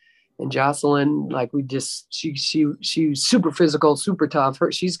and Jocelyn. Like she's super physical, super tough.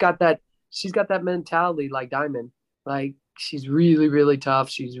 She's got that mentality like Diamond. Like she's really, really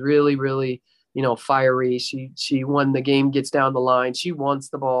tough. She's really, really fiery. She when the game gets down the line, she wants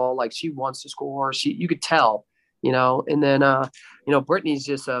the ball, like she wants to score. You could tell, and then Brittany's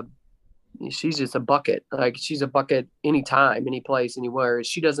she's just a bucket. Like she's a bucket anytime, any place, anywhere.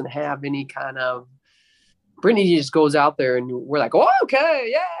 She doesn't have any kind of Brittany just goes out there and we're like, oh, okay,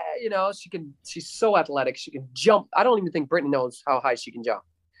 yeah. She's so athletic. She can jump. I don't even think Brittany knows how high she can jump.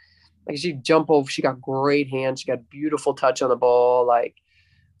 Like she jump over, she got great hands. She got beautiful touch on the ball. Like,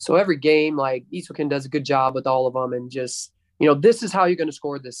 so every game, like Eastwood does a good job with all of them. And just, this is how you're going to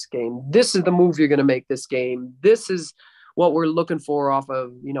score this game. This is the move you're going to make this game. This is what we're looking for off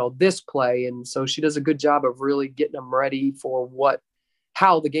of, this play. And so she does a good job of really getting them ready for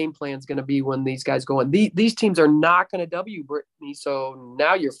how the game plan is going to be when these guys go in. These teams are not going to W Brittany. So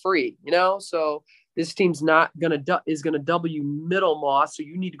now you're free, so this team's not going to is going to W Middlemoss. So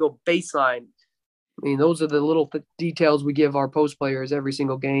you need to go baseline. I mean, those are the little details we give our post players every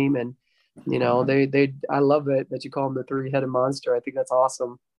single game. And, I love it that you call them the three-headed monster. I think that's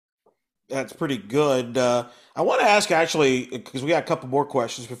awesome. That's pretty good. I want to ask, actually, because we got a couple more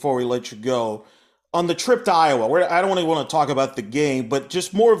questions before we let you go. On the trip to Iowa, I don't really want to talk about the game, but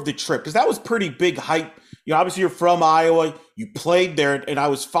just more of the trip, because that was pretty big hype. Obviously you're from Iowa, you played there, and I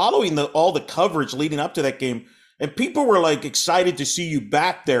was following all the coverage leading up to that game, and people were like excited to see you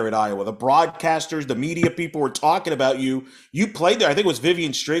back there at Iowa. The broadcasters, the media people were talking about you. You played there. I think it was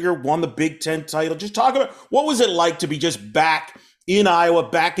Vivian Stringer won the Big Ten title. Just talk about what was it like to be just back in Iowa,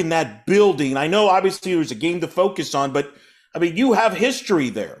 back in that building. I know obviously there's a game to focus on, but I mean, you have history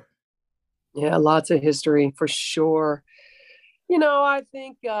there. Yeah, lots of history for sure. I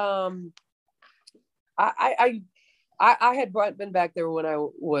think I had been back there when I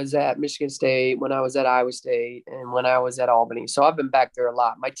was at Michigan State, when I was at Iowa State, and when I was at Albany. So I've been back there a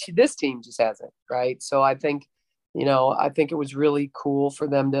lot. This team just hasn't, right? So I think, it was really cool for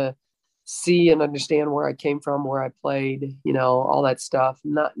them to see and understand where I came from, where I played, all that stuff.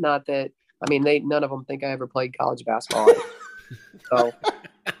 Not that, I mean, none of them think I ever played college basketball. So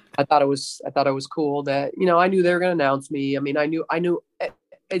I thought it was cool that, I knew they were going to announce me. I mean, I knew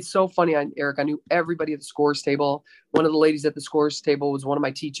it's so funny, Eric. I knew everybody at the scores table. One of the ladies at the scores table was one of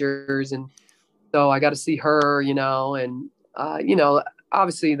my teachers. And so I got to see her, and,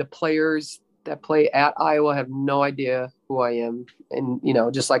 obviously the players that play at Iowa have no idea who I am. And,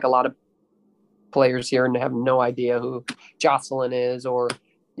 just like a lot of players here and have no idea who Jocelyn is or,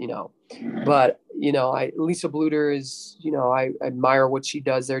 but, Lisa Bluter is, I admire what she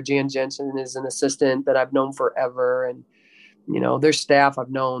does there. Jan Jensen is an assistant that I've known forever. And, their staff I've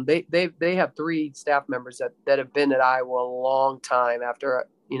known, they have 3 staff members that have been at Iowa a long time after,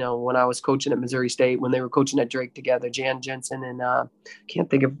 when I was coaching at Missouri State, when they were coaching at Drake together, Jan Jensen and can't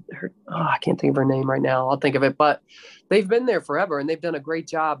think of her name right now. I'll think of it, but they've been there forever and they've done a great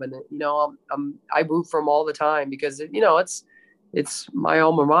job. And, I root for them all the time because, it's my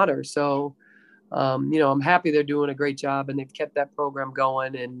alma mater. So, I'm happy they're doing a great job and they've kept that program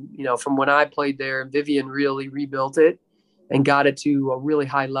going. And, from when I played there, Vivian really rebuilt it and got it to a really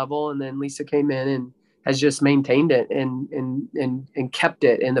high level. And then Lisa came in and has just maintained it and kept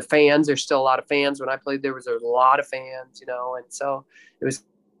it. And the fans, there's still a lot of fans. When I played, there was a lot of fans, and so it was,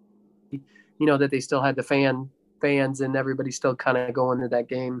 that they still had the fans and everybody still kind of going to that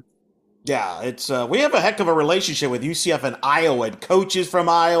game. Yeah, it's we have a heck of a relationship with UCF and Iowa, and coaches from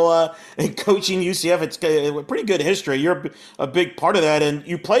Iowa and coaching UCF. It's a pretty good history. You're a big part of that, and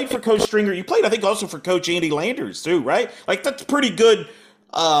you played for Coach Stringer. You played, I think, also for Coach Andy Landers too, right? Like that's pretty good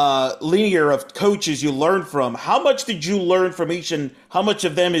linear of coaches you learned from. How much did you learn from each, and how much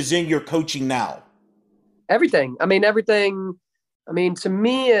of them is in your coaching now? Everything. I mean, everything. I mean, to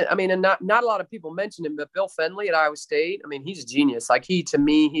me, and not a lot of people mention him, but Bill Fenley at Iowa State, I mean, he's a genius. Like to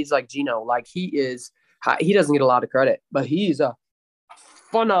me, he's like Gino. Like he doesn't get a lot of credit, but he's a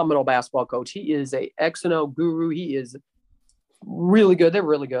phenomenal basketball coach. He is a X and O guru. He is really good. They're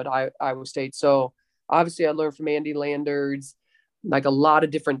really good, Iowa State. So obviously I learned from Andy Landers, like a lot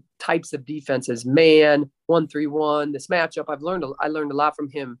of different types of defenses, man, 1-3-1, this matchup. I learned a lot from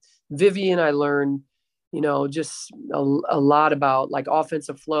him. Vivian, I learned, just a lot about like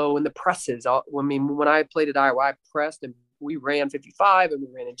offensive flow and the presses. I mean, when I played at Iowa, I pressed and we ran 55 and we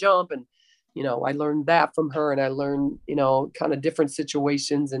ran a jump. And, I learned that from her. And I learned, kind of different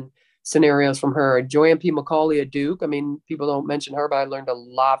situations and scenarios from her. Joanne P. McCauley at Duke. I mean, people don't mention her, but I learned a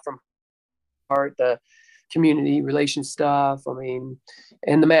lot from her, the community relation stuff. I mean,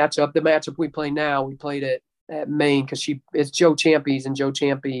 and the matchup we play now, we played it at Maine because it's Joe Champy's, and Joe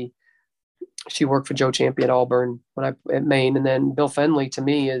Champy, she worked for Joe Champy at Auburn at Maine. And then Bill Fenley to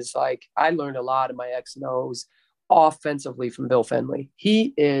me is like, I learned a lot of my X and O's offensively from Bill Fenley.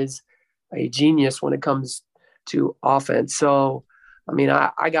 He is a genius when it comes to offense. So, I mean,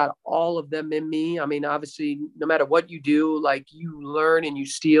 I got all of them in me. I mean, obviously, no matter what you do, like you learn and you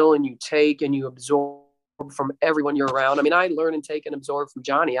steal and you take and you absorb from everyone you're around. I mean, I learn and take and absorb from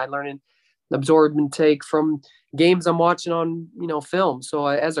Johnny. I learn and absorb and take from games I'm watching on, film. So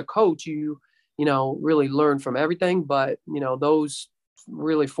as a coach, you really learn from everything. But, those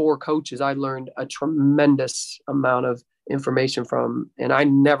really 4 coaches, I learned a tremendous amount of information from, and I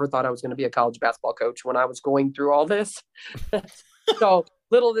never thought I was going to be a college basketball coach when I was going through all this. So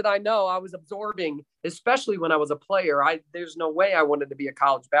little did I know I was absorbing, especially when I was a player. There's no way I wanted to be a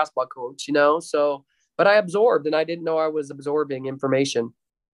college basketball coach, so, but I absorbed, and I didn't know I was absorbing information.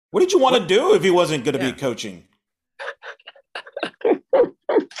 What did you want to do if he wasn't going to be coaching?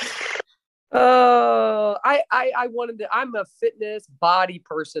 I wanted to. I'm a fitness body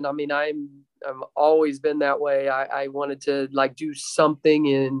person. I mean, I've always been that way. I wanted to do something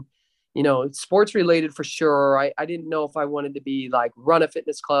in, sports related for sure. I didn't know if I wanted to be run a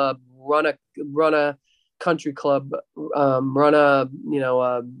fitness club, run a country club, run a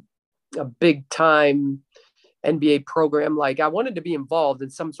big time NBA program. I wanted to be involved in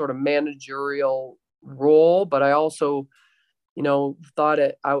some sort of managerial role, but I also, thought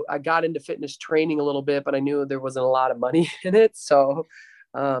I got into fitness training a little bit, but I knew there wasn't a lot of money in it. So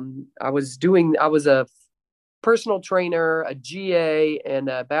I was a personal trainer, a GA, and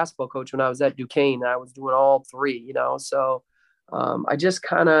a basketball coach when I was at Duquesne. I was doing all 3, so I just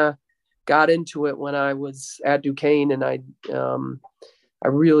kind of got into it when I was at Duquesne, and I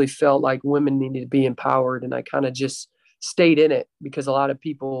really felt like women needed to be empowered, and I kind of just stayed in it because a lot of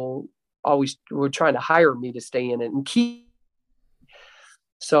people always were trying to hire me to stay in it and keep.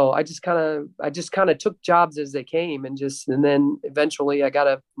 So I just kind of took jobs as they came, and then eventually I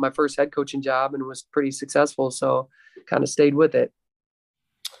got my first head coaching job and was pretty successful. So kind of stayed with it.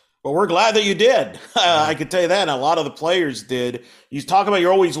 Well, we're glad that you did. I can tell you that. And a lot of the players did. You talk about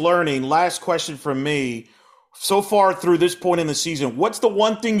you're always learning. Last question from me. So far through this point in the season, what's the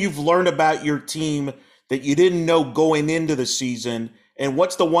one thing you've learned about your team that you didn't know going into the season? And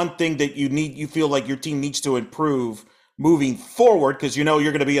what's the one thing that you feel like your team needs to improve moving forward? Because you're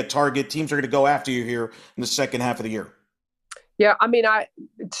going to be a target. Teams are going to go after you here in the second half of the year. Yeah, I mean,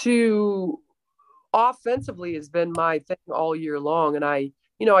 offensively has been my thing all year long. And I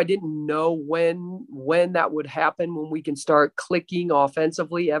didn't know when that would happen, when we can start clicking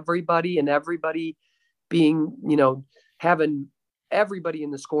offensively, everybody being, having everybody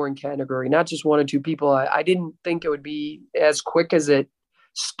in the scoring category, not just 1 or 2 people. I didn't think it would be as quick as it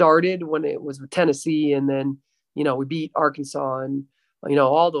started when it was with Tennessee. And then, we beat Arkansas and,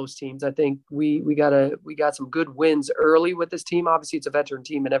 all those teams. I think we got some good wins early with this team. Obviously it's a veteran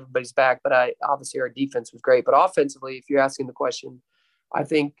team and everybody's back, but obviously our defense was great. But offensively, if you're asking the question, I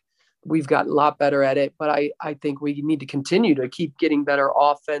think we've gotten a lot better at it, but I think we need to continue to keep getting better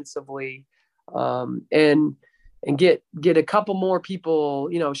offensively. And get a couple more people,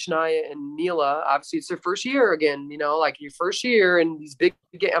 Shania and Neela. Obviously it's their first year again, your first year and these big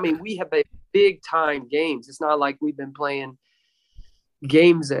games. I mean, we have big time games. It's not like we've been playing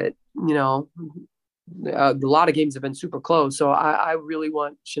games that, a lot of games have been super close. So I really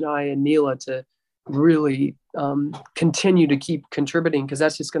want Shania and Neela to really continue to keep contributing, because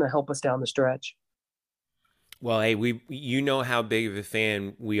that's just going to help us down the stretch. Well, hey, you know how big of a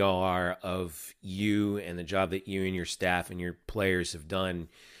fan we all are of you and the job that you and your staff and your players have done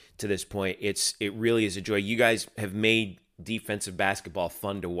to this point. It really is a joy. You guys have made defensive basketball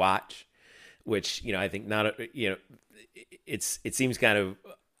fun to watch, which, I think it seems kind of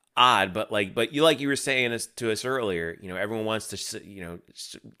odd, but you were saying to us earlier, everyone wants to,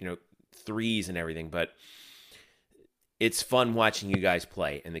 threes and everything, but it's fun watching you guys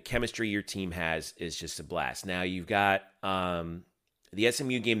play, and the chemistry your team has is just a blast. Now you've got the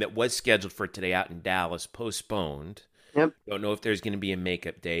SMU game that was scheduled for today out in Dallas, postponed. Yep. Don't know if there's going to be a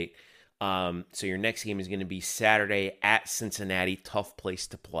makeup date. So your next game is going to be Saturday at Cincinnati. Tough place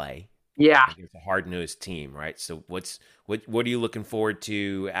to play. Yeah, it's a hard-nosed team, right? So what are you looking forward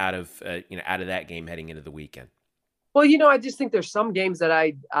to out of that game heading into the weekend? Well, I just think there's some games that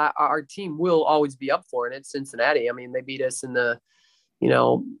our team will always be up for, and it's Cincinnati. I mean, they beat us in the,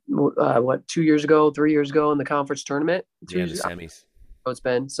 3 years ago in the conference tournament. The semis. It's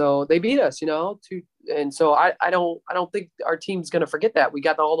been, so they beat us, and so I don't think our team's going to forget that. We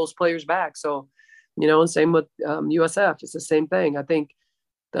got all those players back. So, and same with USF. It's the same thing. I think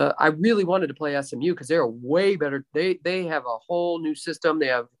I really wanted to play SMU because they're way better. They have a whole new system. They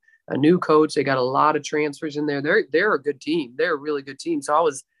have a new coach. They got a lot of transfers in there. They're a good team. They're a really good team. So I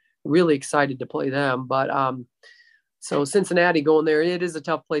was really excited to play them. But So Cincinnati going there, it is a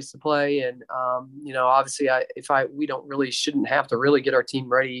tough place to play. And, obviously we shouldn't have to really get our team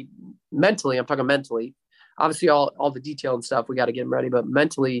ready mentally. I'm talking mentally, obviously all the detail and stuff, we got to get them ready, but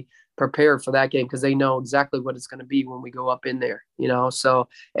mentally prepared for that game, because they know exactly what it's going to be when we go up in there, so,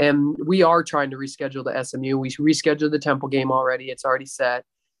 and we are trying to reschedule the SMU. We rescheduled the Temple game already. It's already set.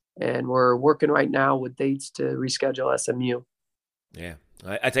 And we're working right now with dates to reschedule SMU. Yeah.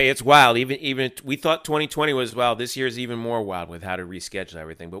 I tell you, it's wild. Even we thought 2020 was wild. This year is even more wild with how to reschedule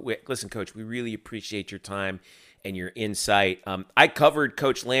everything. But listen, Coach, we really appreciate your time and your insight. I covered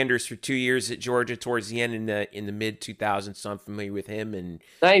Coach Landers for 2 years at Georgia towards the end in the mid 2000s, so I'm familiar with him. And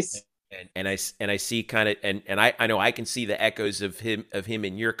nice. And I see kind of and I know I can see the echoes of him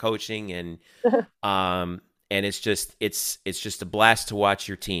in your coaching, and and it's just a blast to watch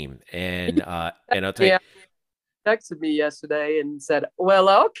your team. And I'll tell you. Texted me yesterday and said, well,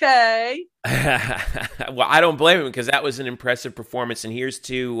 okay. Well, I don't blame him, because that was an impressive performance. And here's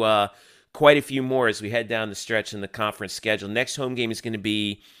to quite a few more as we head down the stretch in the conference schedule. Next home game is going to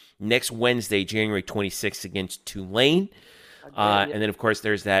be next Wednesday, January 26th against Tulane. And then, of course,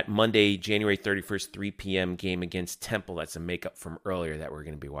 there's that Monday, January 31st, 3 p.m. game against Temple. That's a makeup from earlier that we're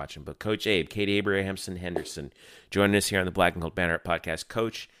going to be watching. But Coach Abe, Katie Abrahamson Henderson, joining us here on the Black and Gold Banner podcast.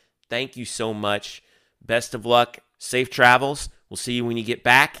 Coach, thank you so much. Best of luck. Safe travels. We'll see you when you get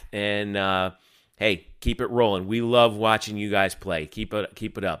back. And, hey, keep it rolling. We love watching you guys play. Keep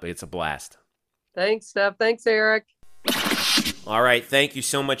it up. It's a blast. Thanks, Steph. Thanks, Eric. All right. Thank you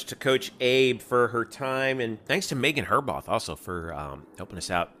so much to Coach Abe for her time. And thanks to Megan Herboth also for helping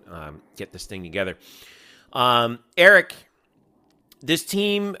us out get this thing together. Eric, this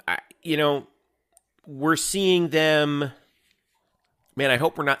team, we're seeing them. Man, I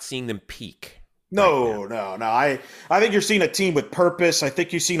hope we're not seeing them peak. No. I think you're seeing a team with purpose. I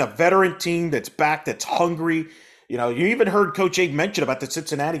think you're seeing a veteran team that's back, that's hungry. You even heard Coach Abe mention about the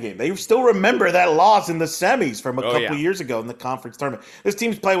Cincinnati game. They still remember that loss in the semis from a couple years ago in the conference tournament. This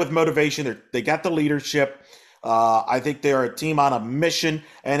team's playing with motivation. They got the leadership. I think they are a team on a mission.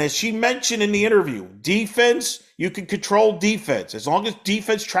 And as she mentioned in the interview, defense, you can control defense as long as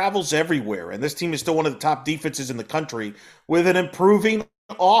defense travels everywhere. And this team is still one of the top defenses in the country with an improving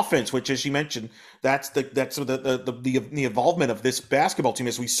offense, which, as she mentioned, that's the involvement of this basketball team,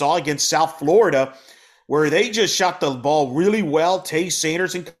 as we saw against South Florida, where they just shot the ball really well, Tay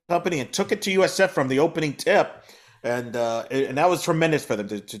Sanders and company, and took it to USF from the opening tip. And that was tremendous for them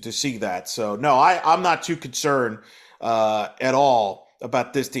to see that. So, no, I'm not too concerned at all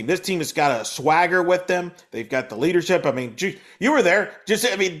about this team. This team has got a swagger with them. They've got the leadership. I mean, you were there.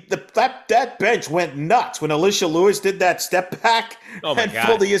 That bench went nuts when Alicia Lewis did that step back and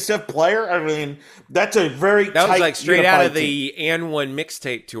pulled the USF player. I mean, that's a very that tight, was like straight out of team. The And One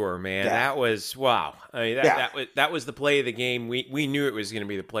mixtape tour, man. Yeah. That was wow. I mean, that was the play of the game. We knew it was going to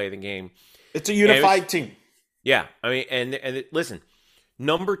be the play of the game. It's a unified team. Yeah, I mean, and listen,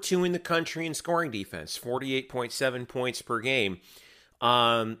 number 2 in the country in scoring defense, 48.7 points per game.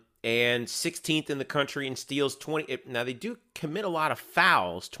 And 16th in the country in steals, 20. Now, they do commit a lot of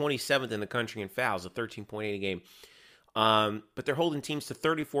fouls, 27th in the country in fouls, a 13.8 a game. But they're holding teams to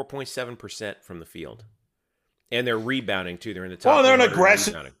 34.7% from the field. And they're rebounding, too. They're in the top. Well, they're an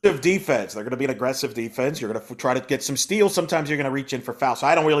aggressive defense. They're going to be an aggressive defense. You're going to try to get some steals. Sometimes you're going to reach in for fouls. So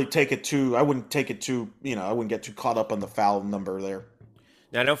I don't really take it too – I wouldn't take it too – I wouldn't get too caught up on the foul number there.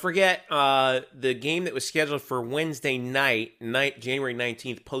 Now, don't forget the game that was scheduled for Wednesday night, January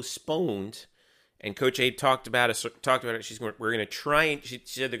 19th, postponed. And Coach Abe talked about it. We're going to try and she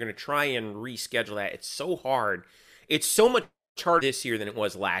said they're going to try and reschedule that. It's so hard. It's so much harder this year than it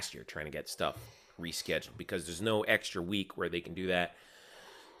was last year trying to get stuff rescheduled because there's no extra week where they can do that.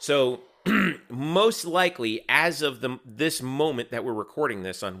 So most likely, as of this moment that we're recording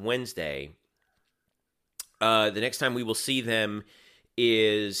this on Wednesday, the next time we will see them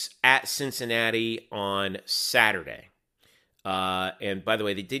is at Cincinnati on Saturday. And by the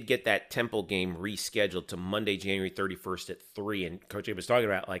way, they did get that Temple game rescheduled to Monday, January 31st at 3. And Coach Abe was talking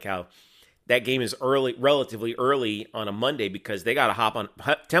about like how that game is relatively early on a Monday because they got to hop on.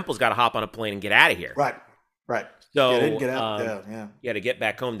 Temple's got to hop on a plane and get out of here. Right. So get out. Yeah. To get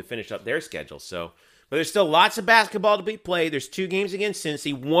back home to finish up their schedule. So, but there's still lots of basketball to be played. There's 2 games against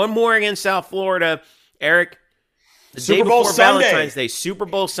Cincy, 1 more against South Florida. Eric, the Super day Bowl before Sunday. Valentine's Day, Super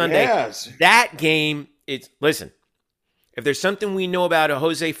Bowl Sunday. Yes. That game, listen, if there's something we know about a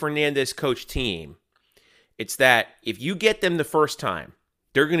Jose Fernandez coach team, it's that if you get them the first time,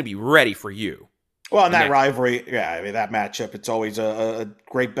 they're going to be ready for you. Well, in that rivalry, that matchup, it's always a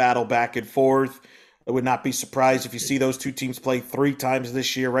great battle back and forth. I would not be surprised if you see those 2 teams play 3 times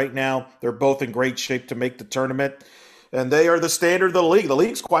this year. Right now, they're both in great shape to make the tournament. and they are the standard of the league. The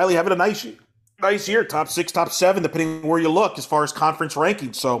league's quietly having a nice year, top 6, top 7, depending where you look as far as conference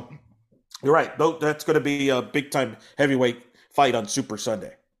rankings. So you're right. That's going to be a big-time heavyweight fight on Super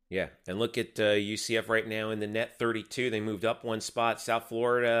Sunday. Yeah, and look at UCF right now in the net 32. They moved up one spot. South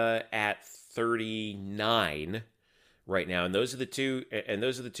Florida at 39 right now, and those are the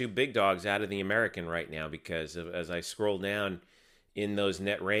two big dogs out of the American right now. Because as I scroll down in those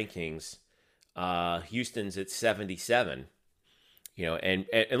net rankings, Houston's at 77. And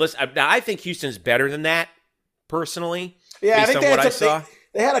listen, I think Houston's better than that personally. Yeah, based on what I saw.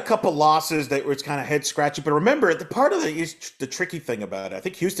 They had a couple losses that was kind of head scratching, but remember, the tricky thing about it, I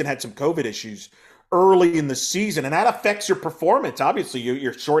think Houston had some COVID issues early in the season, and that affects your performance. Obviously,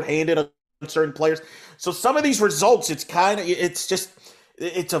 you're shorthanded on certain players, so some of these results,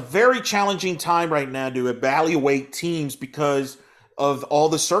 it's a very challenging time right now to evaluate teams because of all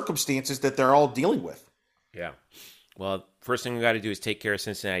the circumstances that they're all dealing with. Yeah. Well, first thing we got to do is take care of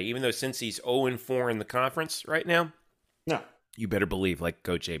Cincinnati, even though Cincy's 0-4 in the conference right now. No. You better believe, like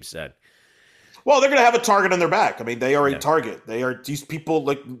Coach Abe said. Well, they're going to have a target on their back. I mean, they are a target. They are these people,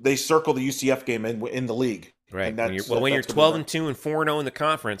 like, they circle the UCF game in the league. Right. When you're 12-2 and 4-0 in the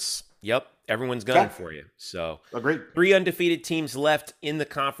conference, yep, everyone's gunning for you. So, agreed. 3 undefeated teams left in the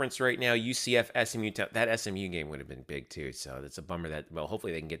conference right now. UCF, SMU. That SMU game would have been big too. So that's a bummer that. Well,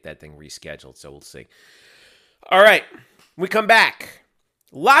 hopefully they can get that thing rescheduled. So we'll see. All right, we come back.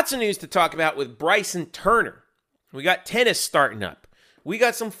 Lots of news to talk about with Bryson Turner. We got tennis starting up. We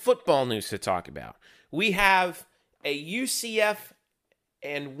got some football news to talk about. We have a UCF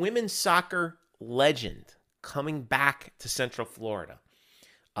and women's soccer legend coming back to Central Florida.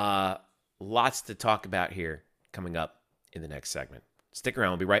 Lots to talk about here coming up in the next segment. Stick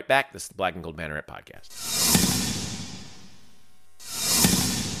around. We'll be right back. This is the Black and Gold Banneret Podcast.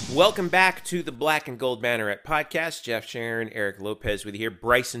 Welcome back to the Black and Gold Banneret Podcast. Jeff Sharon, Eric Lopez with you here.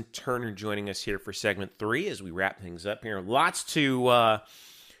 Bryson Turner joining us here for segment 3 as we wrap things up here. Lots to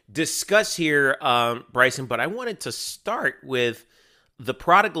discuss here, Bryson, but I wanted to start with the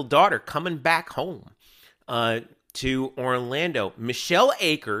prodigal daughter coming back home to Orlando. Michelle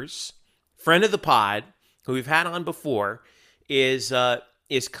Akers, friend of the pod, who we've had on before, is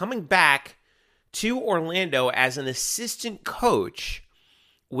coming back to Orlando as an assistant coach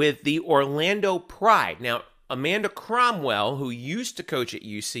with the Orlando Pride. Now, Amanda Cromwell, who used to coach at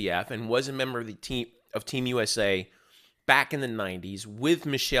UCF and was a member of the Team USA back in the 90s with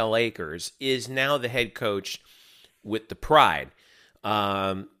Michelle Akers, is now the head coach with the Pride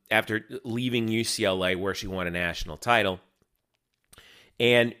after leaving UCLA where she won a national title.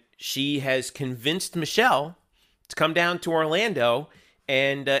 And she has convinced Michelle to come down to Orlando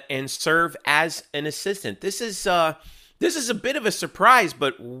and serve as an assistant. This is a bit of a surprise,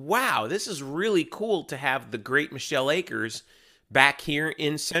 but wow, this is really cool to have the great Michelle Akers back here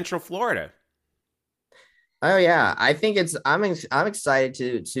in Central Florida. Oh yeah, I think I'm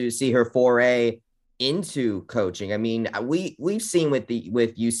excited to see her foray into coaching. I mean, we've seen with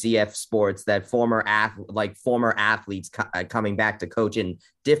UCF sports that former athletes coming back to coach in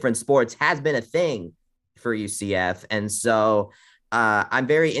different sports has been a thing for UCF, and so I'm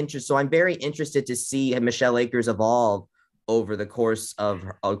very interested to see Michelle Akers evolve over the course of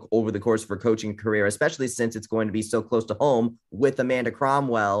her coaching career, especially since it's going to be so close to home with Amanda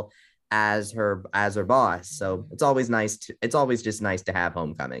Cromwell as her boss. So it's always just nice to have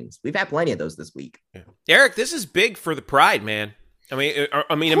homecomings. We've had plenty of those this week. Yeah. Eric, this is big for the Pride, man. I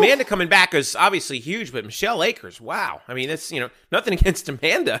mean, Amanda coming back is obviously huge, but Michelle Akers, wow. I mean, that's, nothing against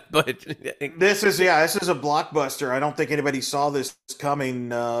Amanda, but this is a blockbuster. I don't think anybody saw this coming.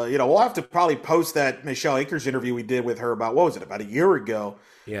 We'll have to probably post that Michelle Akers interview we did with her about a year ago.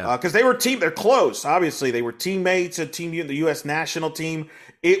 Yeah. Because they're close. Obviously, they were teammates, the U.S. national team.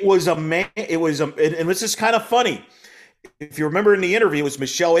 And this is kind of funny. If you remember in the interview, it was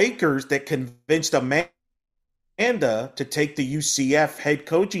Michelle Akers that convinced Amanda to take the UCF head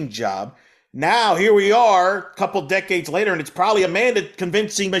coaching job. Now, here we are a couple decades later, and it's probably Amanda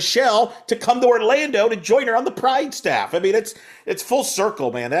convincing Michelle to come to Orlando to join her on the Pride staff. I mean, it's full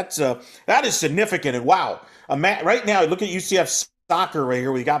circle, man. That is significant. And wow, right now, look at UCF soccer right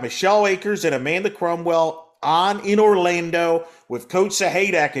here. We got Michelle Akers and Amanda Cromwell in Orlando with Coach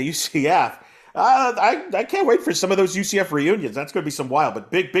Sahadak at UCF. I can't wait for some of those UCF reunions. That's going to be some wild,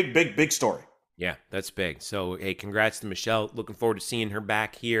 but big story. Yeah, that's big. So, hey, congrats to Michelle. Looking forward to seeing her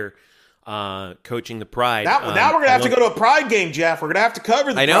back here coaching the Pride. Now we're going to have to go to a Pride game, Jeff. We're going to have to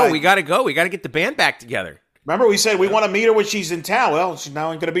cover the Pride. I know. We got to go. We got to get the band back together. Remember, we said we want to meet her when she's in town. Well, she's now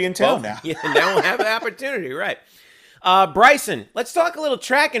going to be in town now. Yeah, now we'll have the opportunity, right. Bryson, let's talk a little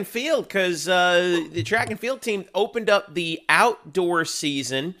track and field because the track and field team opened up the outdoor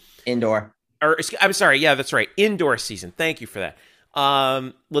season. Indoor. I'm sorry. Yeah, that's right. Indoor season. Thank you for that.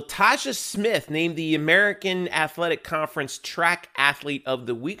 Latasha Smith named the American Athletic Conference Track Athlete of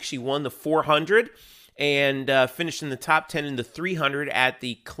the Week. She won the 400 and finished in the top 10 in the 300 at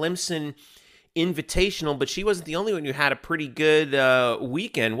the Clemson Invitational. But she wasn't the only one who had a pretty good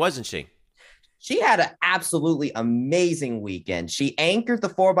weekend, wasn't she? She had an absolutely amazing weekend. She anchored the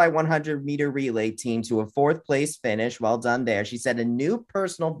 4x100 meter relay team to a 4th place finish. Well done there. She set a new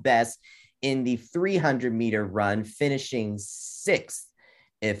personal best in the 300 meter run, finishing 6th,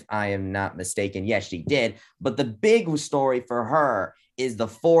 if I am not mistaken. Yes, she did. But the big story for her is the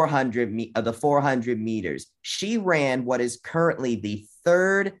 400 meters. She ran what is currently the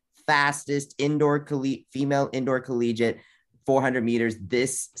 3rd fastest female indoor collegiate 400 meters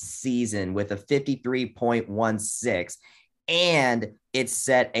this season with a 53.16, and it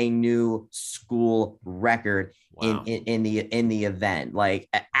set a new school record. Wow. in the event. Like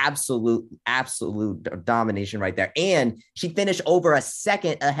absolute domination right there. And she finished over a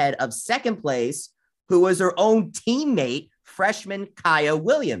second ahead of 2nd place, who was her own teammate, freshman Kaya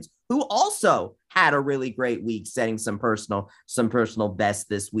Williams, who also had a really great week, setting some personal best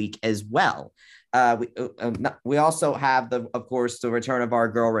this week as well. We also have of course the return of our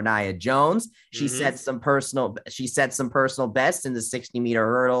girl Renaya Jones. She set some personal best in the 60 meter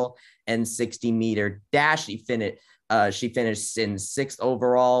hurdle and 60 meter dash. She finished in 6th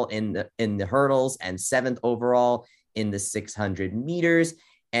overall in the hurdles and 7th overall in the 600 meters.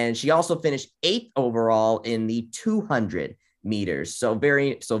 And she also finished 8th overall in the 200 meters. So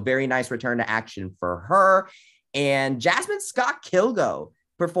very nice return to action for her. And Jasmine Scott Kilgo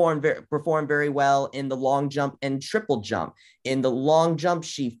performed very well in the long jump and triple jump. In the long jump,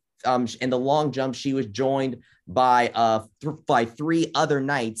 she was joined by 3 other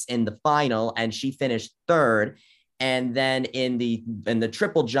knights in the final, and she finished 3rd. And then in the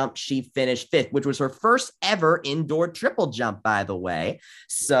triple jump, she finished 5th, which was her first ever indoor triple jump, by the way.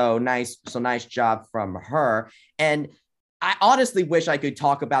 So nice job from her. And I honestly wish I could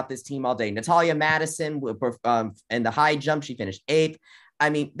talk about this team all day. Natalia Madison, in the high jump, she finished 8th. I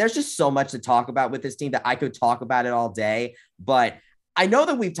mean, there's just so much to talk about with this team that I could talk about it all day. But I know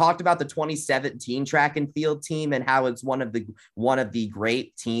that we've talked about the 2017 track and field team and how it's one of the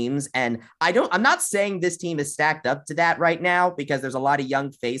great teams. And I'm not saying this team is stacked up to that right now because there's a lot of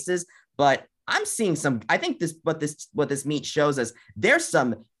young faces, but I'm seeing I think what this meet shows us, there's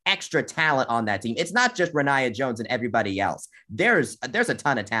some extra talent on that team. It's not just Renaya Jones and everybody else. There's a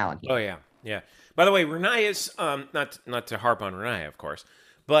ton of talent here. Oh yeah. Yeah. By the way, Renaya's not to harp on Renaya, of course,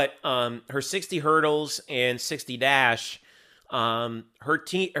 but her 60 hurdles and 60 dash,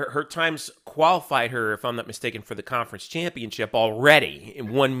 her times qualified her, if I'm not mistaken, for the conference championship already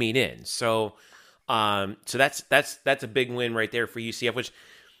in 1 meet in. So that's a big win right there for UCF, which,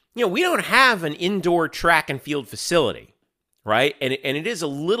 we don't have an indoor track and field facility, right? And it is a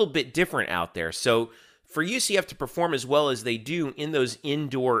little bit different out there. So for UCF to perform as well as they do in those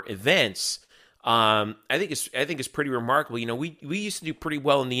indoor events, I think it's pretty remarkable. We used to do pretty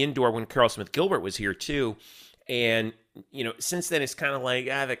well in the indoor when Carol Smith Gilbert was here too, and since then it's kind of like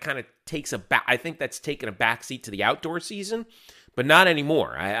that kind of takes I think that's taken a backseat to the outdoor season, but not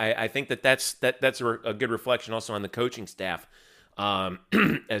anymore. I think that's a good reflection also on the coaching staff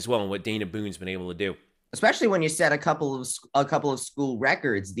as well, and what Dana Boone's been able to do. Especially when you set a couple of school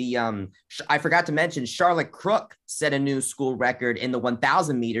records. I forgot to mention Charlotte Crook set a new school record in the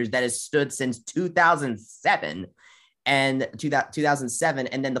 1,000 meters that has stood since 2007, and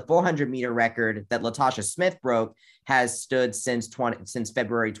then the 400 meter record that Latasha Smith broke has stood since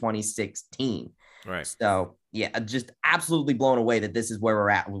February 2016. Right. So yeah, just absolutely blown away that this is where we're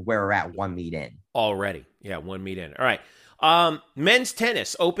at 1 meet in already. Yeah, 1 meet in. All right. Men's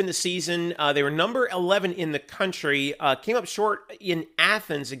tennis opened the season. They were number 11 in the country. Came up short in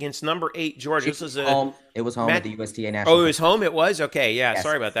Athens against number 8 Georgia. This was home. It was home at the USTA National. Oh, it was home. It was okay. Yeah, yes.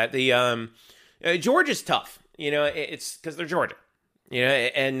 Sorry about that. The Georgia's tough. It's because they're Georgia.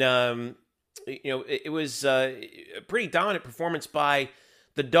 And it was a pretty dominant performance by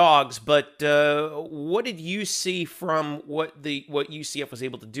the Dogs. But what did you see from what UCF was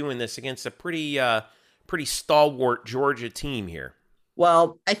able to do in this against a pretty stalwart Georgia team here?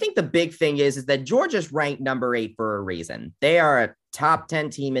 Well, I think the big thing is that Georgia's ranked number 8 for a reason. They are a top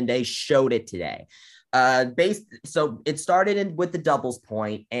 10 team, and they showed it today. So it started with the doubles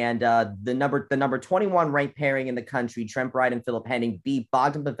point, and the number 21 ranked pairing in the country, Trent Bright and Philip Henning, beat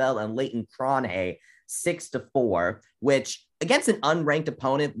Bogdan Pavel and Leighton Cronhay 6-4, which against an unranked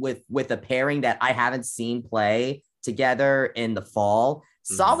opponent with a pairing that I haven't seen play together in the fall.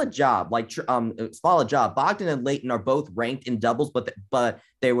 Solid job, solid job. Bogdan and Leighton are both ranked in doubles, but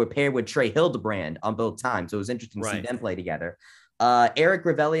they were paired with Trey Hildebrand on both times. So it was interesting to see them play together. Eric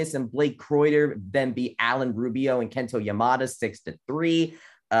Revelius and Blake Kreuter then beat Alan Rubio and Kento Yamada 6-3.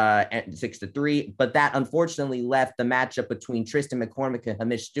 And 6-3, but that unfortunately left the matchup between Tristan McCormick and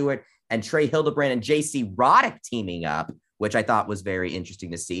Hamish Stewart and Trey Hildebrand and JC Roddick teaming up, which I thought was very interesting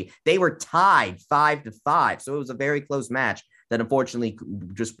to see. They were tied 5-5, so it was a very close match that unfortunately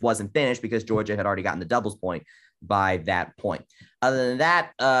just wasn't finished because Georgia had already gotten the doubles point by that point. Other than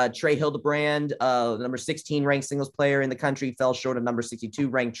that, Trey Hildebrand, the number 16 ranked singles player in the country, fell short of number 62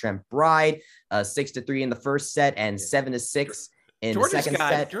 ranked Trent Bride, 6-3 in the first set and 7-6 in the second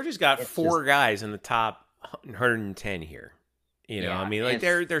set. Georgia's got four guys in the top 110 here. I mean, like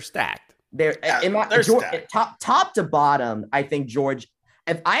they're stacked. They're stacked. Top to bottom. I think George.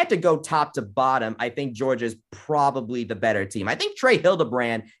 If I had to go top to bottom, I think Georgia's probably the better team. I think Trey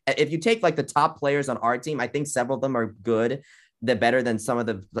Hildebrand. If you take like the top players on our team, I think several of them are good. They're better than some of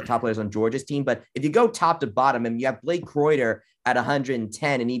the top players on Georgia's team. But if you go top to bottom, and you have Blake Kreuter at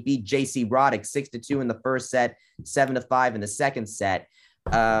 110, and he beat JC Roddick 6-2 in the first set, 7-5 in the second set.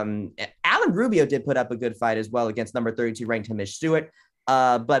 Alan Rubio did put up a good fight as well against number 32 ranked Hamish Stewart.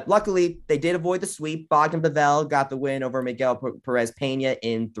 But luckily, they did avoid the sweep. Bogdan Pavel got the win over Miguel Perez Pena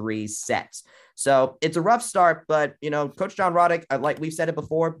in 3 sets. So it's a rough start, but, Coach John Roddick, like we've said it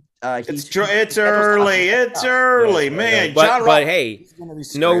before, it's early, man. But hey,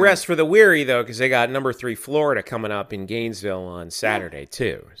 no rest for the weary, though, because they got number 3 Florida coming up in Gainesville on Saturday,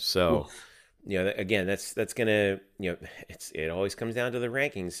 too. So, again, that's going to, it always comes down to the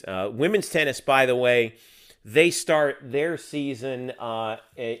rankings. Women's tennis, by the way, they start their season at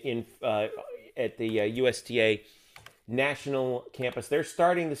the USTA National Campus. They're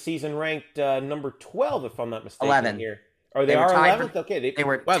starting the season ranked number 12, if I'm not mistaken. 11 here. Oh, they are 11th? Okay. They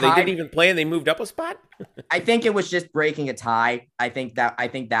were wow, they didn't even play and they moved up a spot? I think it was just breaking a tie. I think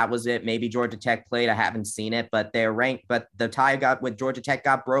that was it. Maybe Georgia Tech played. I haven't seen it, but they're ranked. But the tie with Georgia Tech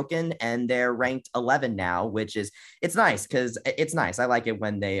got broken and they're ranked 11 now, which is, it's nice because it's nice. I like it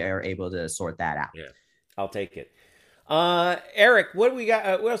when they are able to sort that out. Yeah, I'll take it. Eric, what do we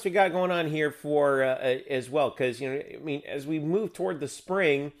got? What else we got going on here for as well? Because as we move toward the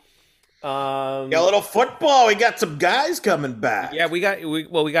spring, got a little football. We got some guys coming back. Yeah, we got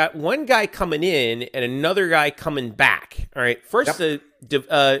one guy coming in and another guy coming back. All right, first,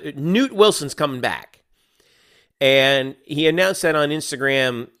 Newt Wilson's coming back, and he announced that on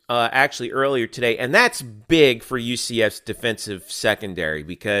Instagram actually earlier today, and that's big for UCF's defensive secondary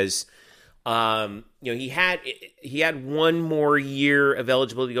because. He had one more year of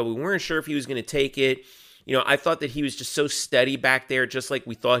eligibility to go. We weren't sure if he was going to take it. I thought that he was just so steady back there, just like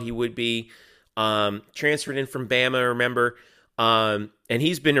we thought he would be. Transferred in from Bama, remember? And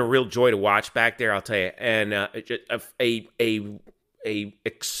he's been a real joy to watch back there, I'll tell you. And a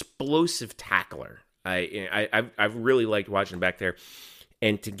explosive tackler. I've really liked watching him back there.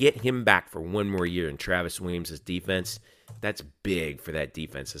 And to get him back for one more year in Travis Williams' defense, that's big for that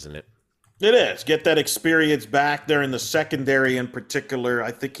defense, isn't it? It is. Get that experience back there in the secondary in particular.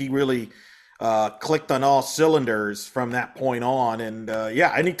 I think he really clicked on all cylinders from that point on. And,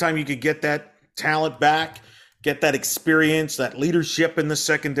 anytime you could get that talent back, get that experience, that leadership in the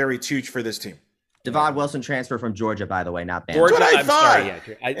secondary, it's huge for this team. Devon Wilson transferred from Georgia, by the way, not Bama. Georgia, I'm thought. Sorry,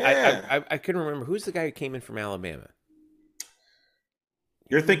 I couldn't remember. Who's the guy who came in from Alabama?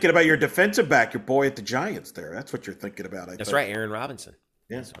 You're thinking about your defensive back, your boy at the Giants there. That's what you're thinking about, I That's think. right, Aaron Robinson.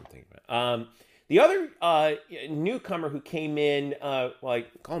 Yeah. That's what I'm thinking about. The other newcomer who came in, I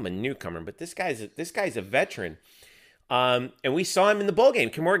call him a newcomer, but this guy's a veteran. And we saw him in the bowl game.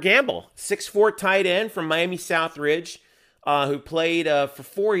 Kamar Gamble, 6'4" tight end from Miami Southridge, who played for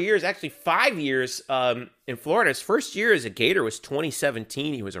 4 years, actually 5 years in Florida. His first year as a Gator was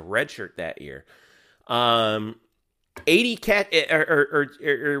 2017. He was a redshirt that year. 80 catch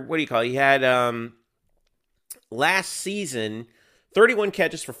or what do you call it? He had last season 31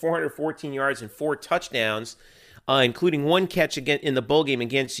 catches for 414 yards and 4 touchdowns, including 1 catch again in the bowl game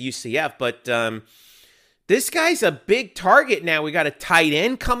against UCF. But this guy's a big target now. We got a tight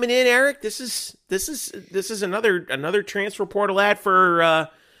end coming in, Eric. This is another transfer portal ad for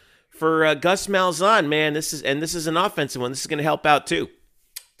Gus Malzahn, man. This is an offensive one. This is going to help out too.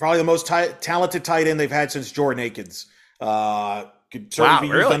 Probably the most talented tight end they've had since Jordan Akins. Could certainly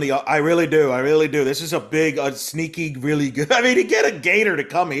be used on the. I really do. This is a sneaky, really good. I mean, to get a Gator to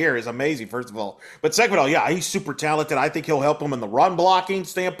come here is amazing, first of all. But second of all, he's super talented. I think he'll help him in the run blocking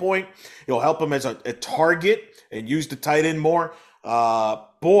standpoint. He'll help him as a target and use the tight end more.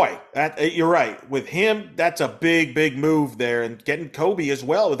 Boy, you're right. With him, that's a big, big move there, and getting Kobe as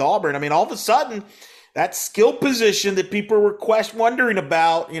well with Auburn. I mean, all of a sudden, that skill position that people were wondering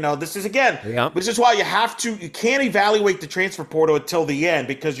about, this is this is why you can't evaluate the transfer portal until the end,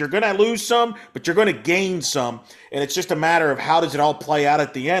 because you're going to lose some, but you're going to gain some. And it's just a matter of how does it all play out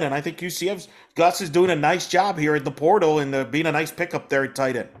at the end. And I think UCF's Gus is doing a nice job here at the portal and being a nice pickup there at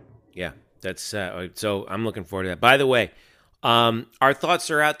tight end. Yeah, that's so I'm looking forward to that. By the way, our thoughts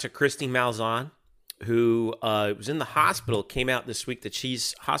are out to Christy Malzahn, who was in the hospital, came out this week that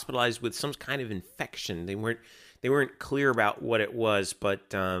she's hospitalized with some kind of infection. They weren't clear about what it was, but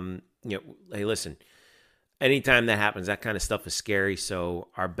hey, listen, anytime that happens, that kind of stuff is scary. So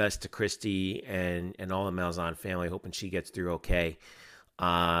our best to Christy and all the Malzahn family, hoping she gets through okay,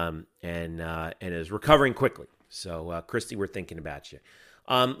 and is recovering quickly. So Christy, we're thinking about you.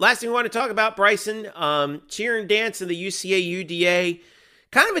 Last thing we want to talk about, Bryson, cheer and dance in the UCA UDA.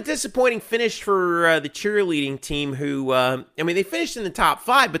 Kind of a disappointing finish for the cheerleading team who, they finished in the top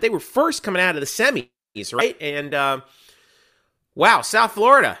 5, but they were first coming out of the semis, right? And, wow, South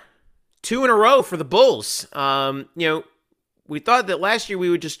Florida, 2 in a row for the Bulls. We thought that last year we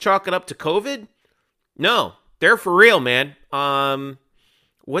would just chalk it up to COVID. No, they're for real, man.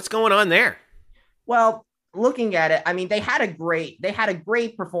 What's going on there? Well, looking at it, I mean, they had a great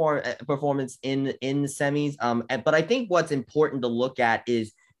performance in the semis. But I think what's important to look at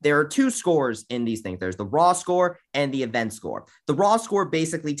is there are 2 scores in these things. There's the raw score and the event score. The raw score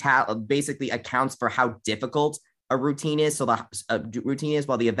basically accounts for how difficult a routine is. So the routine is,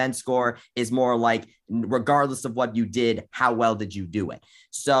 while the event score is more like, regardless of what you did, how well did you do it?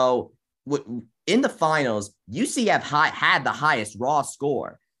 So in the finals, UCF had the highest raw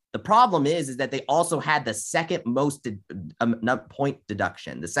score. The problem is that they also had the second most point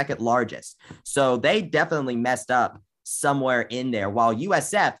deduction, the second largest. So they definitely messed up somewhere in there. While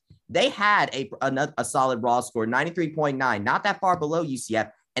USF, they had a solid raw score, 93.9, not that far below UCF,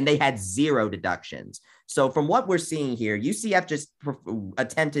 and they had 0 deductions. So from what we're seeing here, UCF just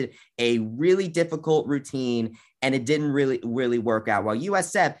attempted a really difficult routine, and it didn't really work out. While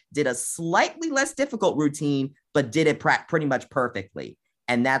USF did a slightly less difficult routine, but did it pretty much perfectly.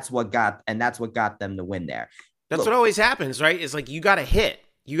 And that's what got them the win there. That's what always happens, right? It's like you got to hit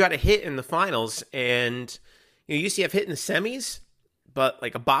in the finals, and UCF hit in the semis, but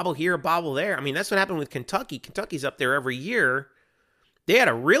like a bobble here, a bobble there. I mean, that's what happened with Kentucky. Kentucky's up there every year. They had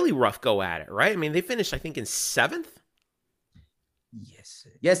a really rough go at it, right? I mean, they finished, I think, in 7th.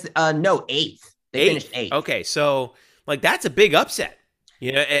 Yes. No, 8th. They finished 8th. Okay, so like that's a big upset.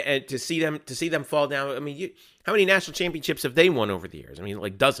 And to see them fall down. I mean, how many national championships have they won over the years? I mean,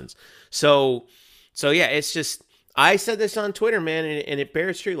 like dozens. So yeah, it's just, I said this on Twitter, man, and it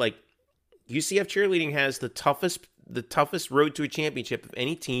bears true. Like UCF cheerleading has the toughest road to a championship of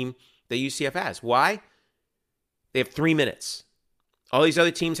any team that UCF has. Why? They have 3 minutes. All these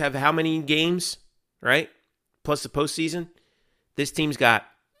other teams have how many games, right? Plus the postseason. This team's got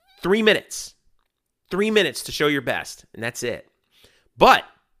 3 minutes. 3 minutes to show your best, and that's it. But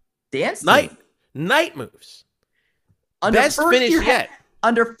dance night moves. Best finish yet.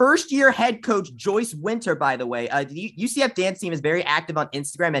 Under first-year head coach Joyce Winter, by the way, the UCF dance team is very active on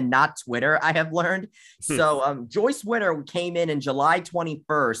Instagram and not Twitter, I have learned. So Joyce Winter came in July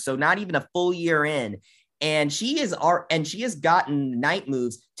 21st, so not even a full year in, and she has gotten night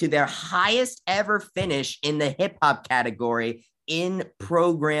moves to their highest ever finish in the hip hop category in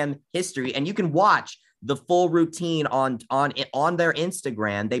program history, and you can watch the full routine on their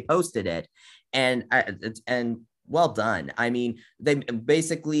Instagram. They posted it, and well done. I mean, they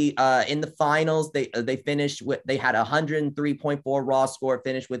basically in the finals they finished with, they had 103.4 raw score,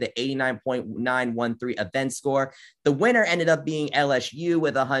 finished with an 89.913 event score. The winner ended up being LSU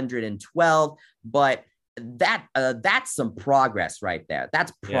with 112, but that's some progress right there.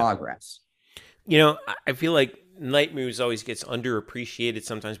 That's progress. I feel like night moves always gets underappreciated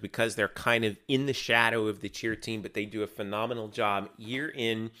sometimes because they're kind of in the shadow of the cheer team, but they do a phenomenal job year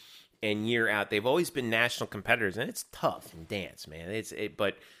in and year out. They've always been national competitors, and it's tough in dance, man.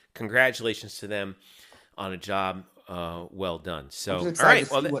 But congratulations to them on a job well done. So, all right.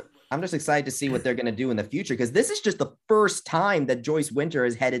 I'm just excited to see what they're going to do in the future, because this is just the first time that Joyce Winter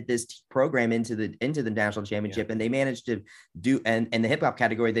has headed this program into the national championship, and they managed to do, and in the hip hop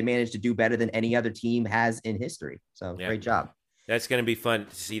category, they managed to do better than any other team has in history. So great job. That's going to be fun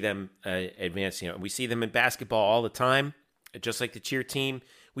to see them advance. We see them in basketball all the time, just like the cheer team.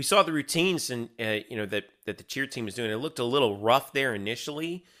 We saw the routines and that the cheer team is doing. It looked a little rough there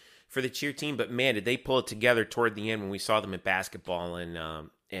initially for the cheer team, but man, did they pull it together toward the end when we saw them at basketball, and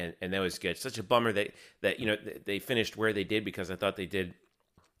that was good. Such a bummer that they finished where they did, because I thought they did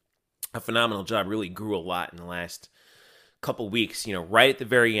a phenomenal job. Really grew a lot in the last couple weeks. Right at the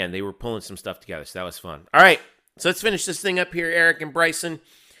very end, they were pulling some stuff together, so that was fun. All right, so let's finish this thing up here, Eric and Bryson.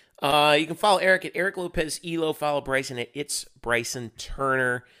 You can follow Eric at Eric Lopez Elo. Follow Bryson at It's Bryson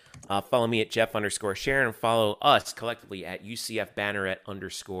Turner. Follow me at Jeff_Sharon, and follow us collectively at UCF Banneret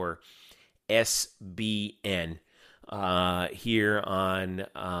 _SBN here on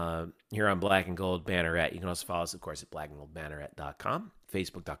Black and Gold Banneret. You can also follow us, of course, at blackandgoldbanneret.com,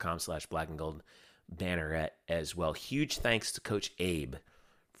 facebook.com/blackandgoldbanneret as well. Huge thanks to Coach Abe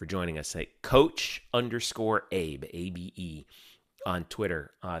for joining us at Coach_Abe, ABE, on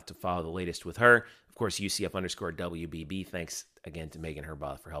Twitter to follow the latest with her. Of course, UCF_WBB. Thanks again to Megan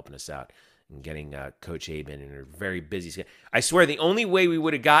Herbaugh for helping us out and getting Coach Abe in her very busy schedule. I swear, the only way we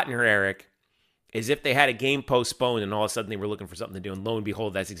would have gotten her, Eric, is if they had a game postponed and all of a sudden they were looking for something to do. And lo and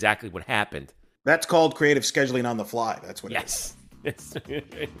behold, that's exactly what happened. That's called creative scheduling on the fly. That's what it is. Yes.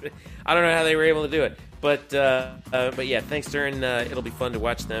 I don't know how they were able to do it. But yeah, thanks, Darren. It'll be fun to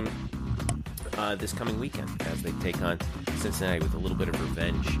watch them this coming weekend as they take on Cincinnati with a little bit of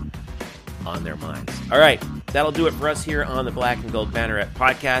revenge on their minds. All right, that'll do it for us here on the Black and Gold Banneret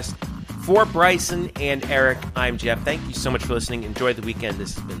podcast. For Bryson and Eric, I'm Jeff. Thank you so much for listening. Enjoy the weekend.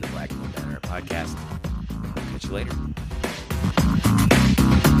 This has been the Black and Gold Banneret podcast. Catch you later.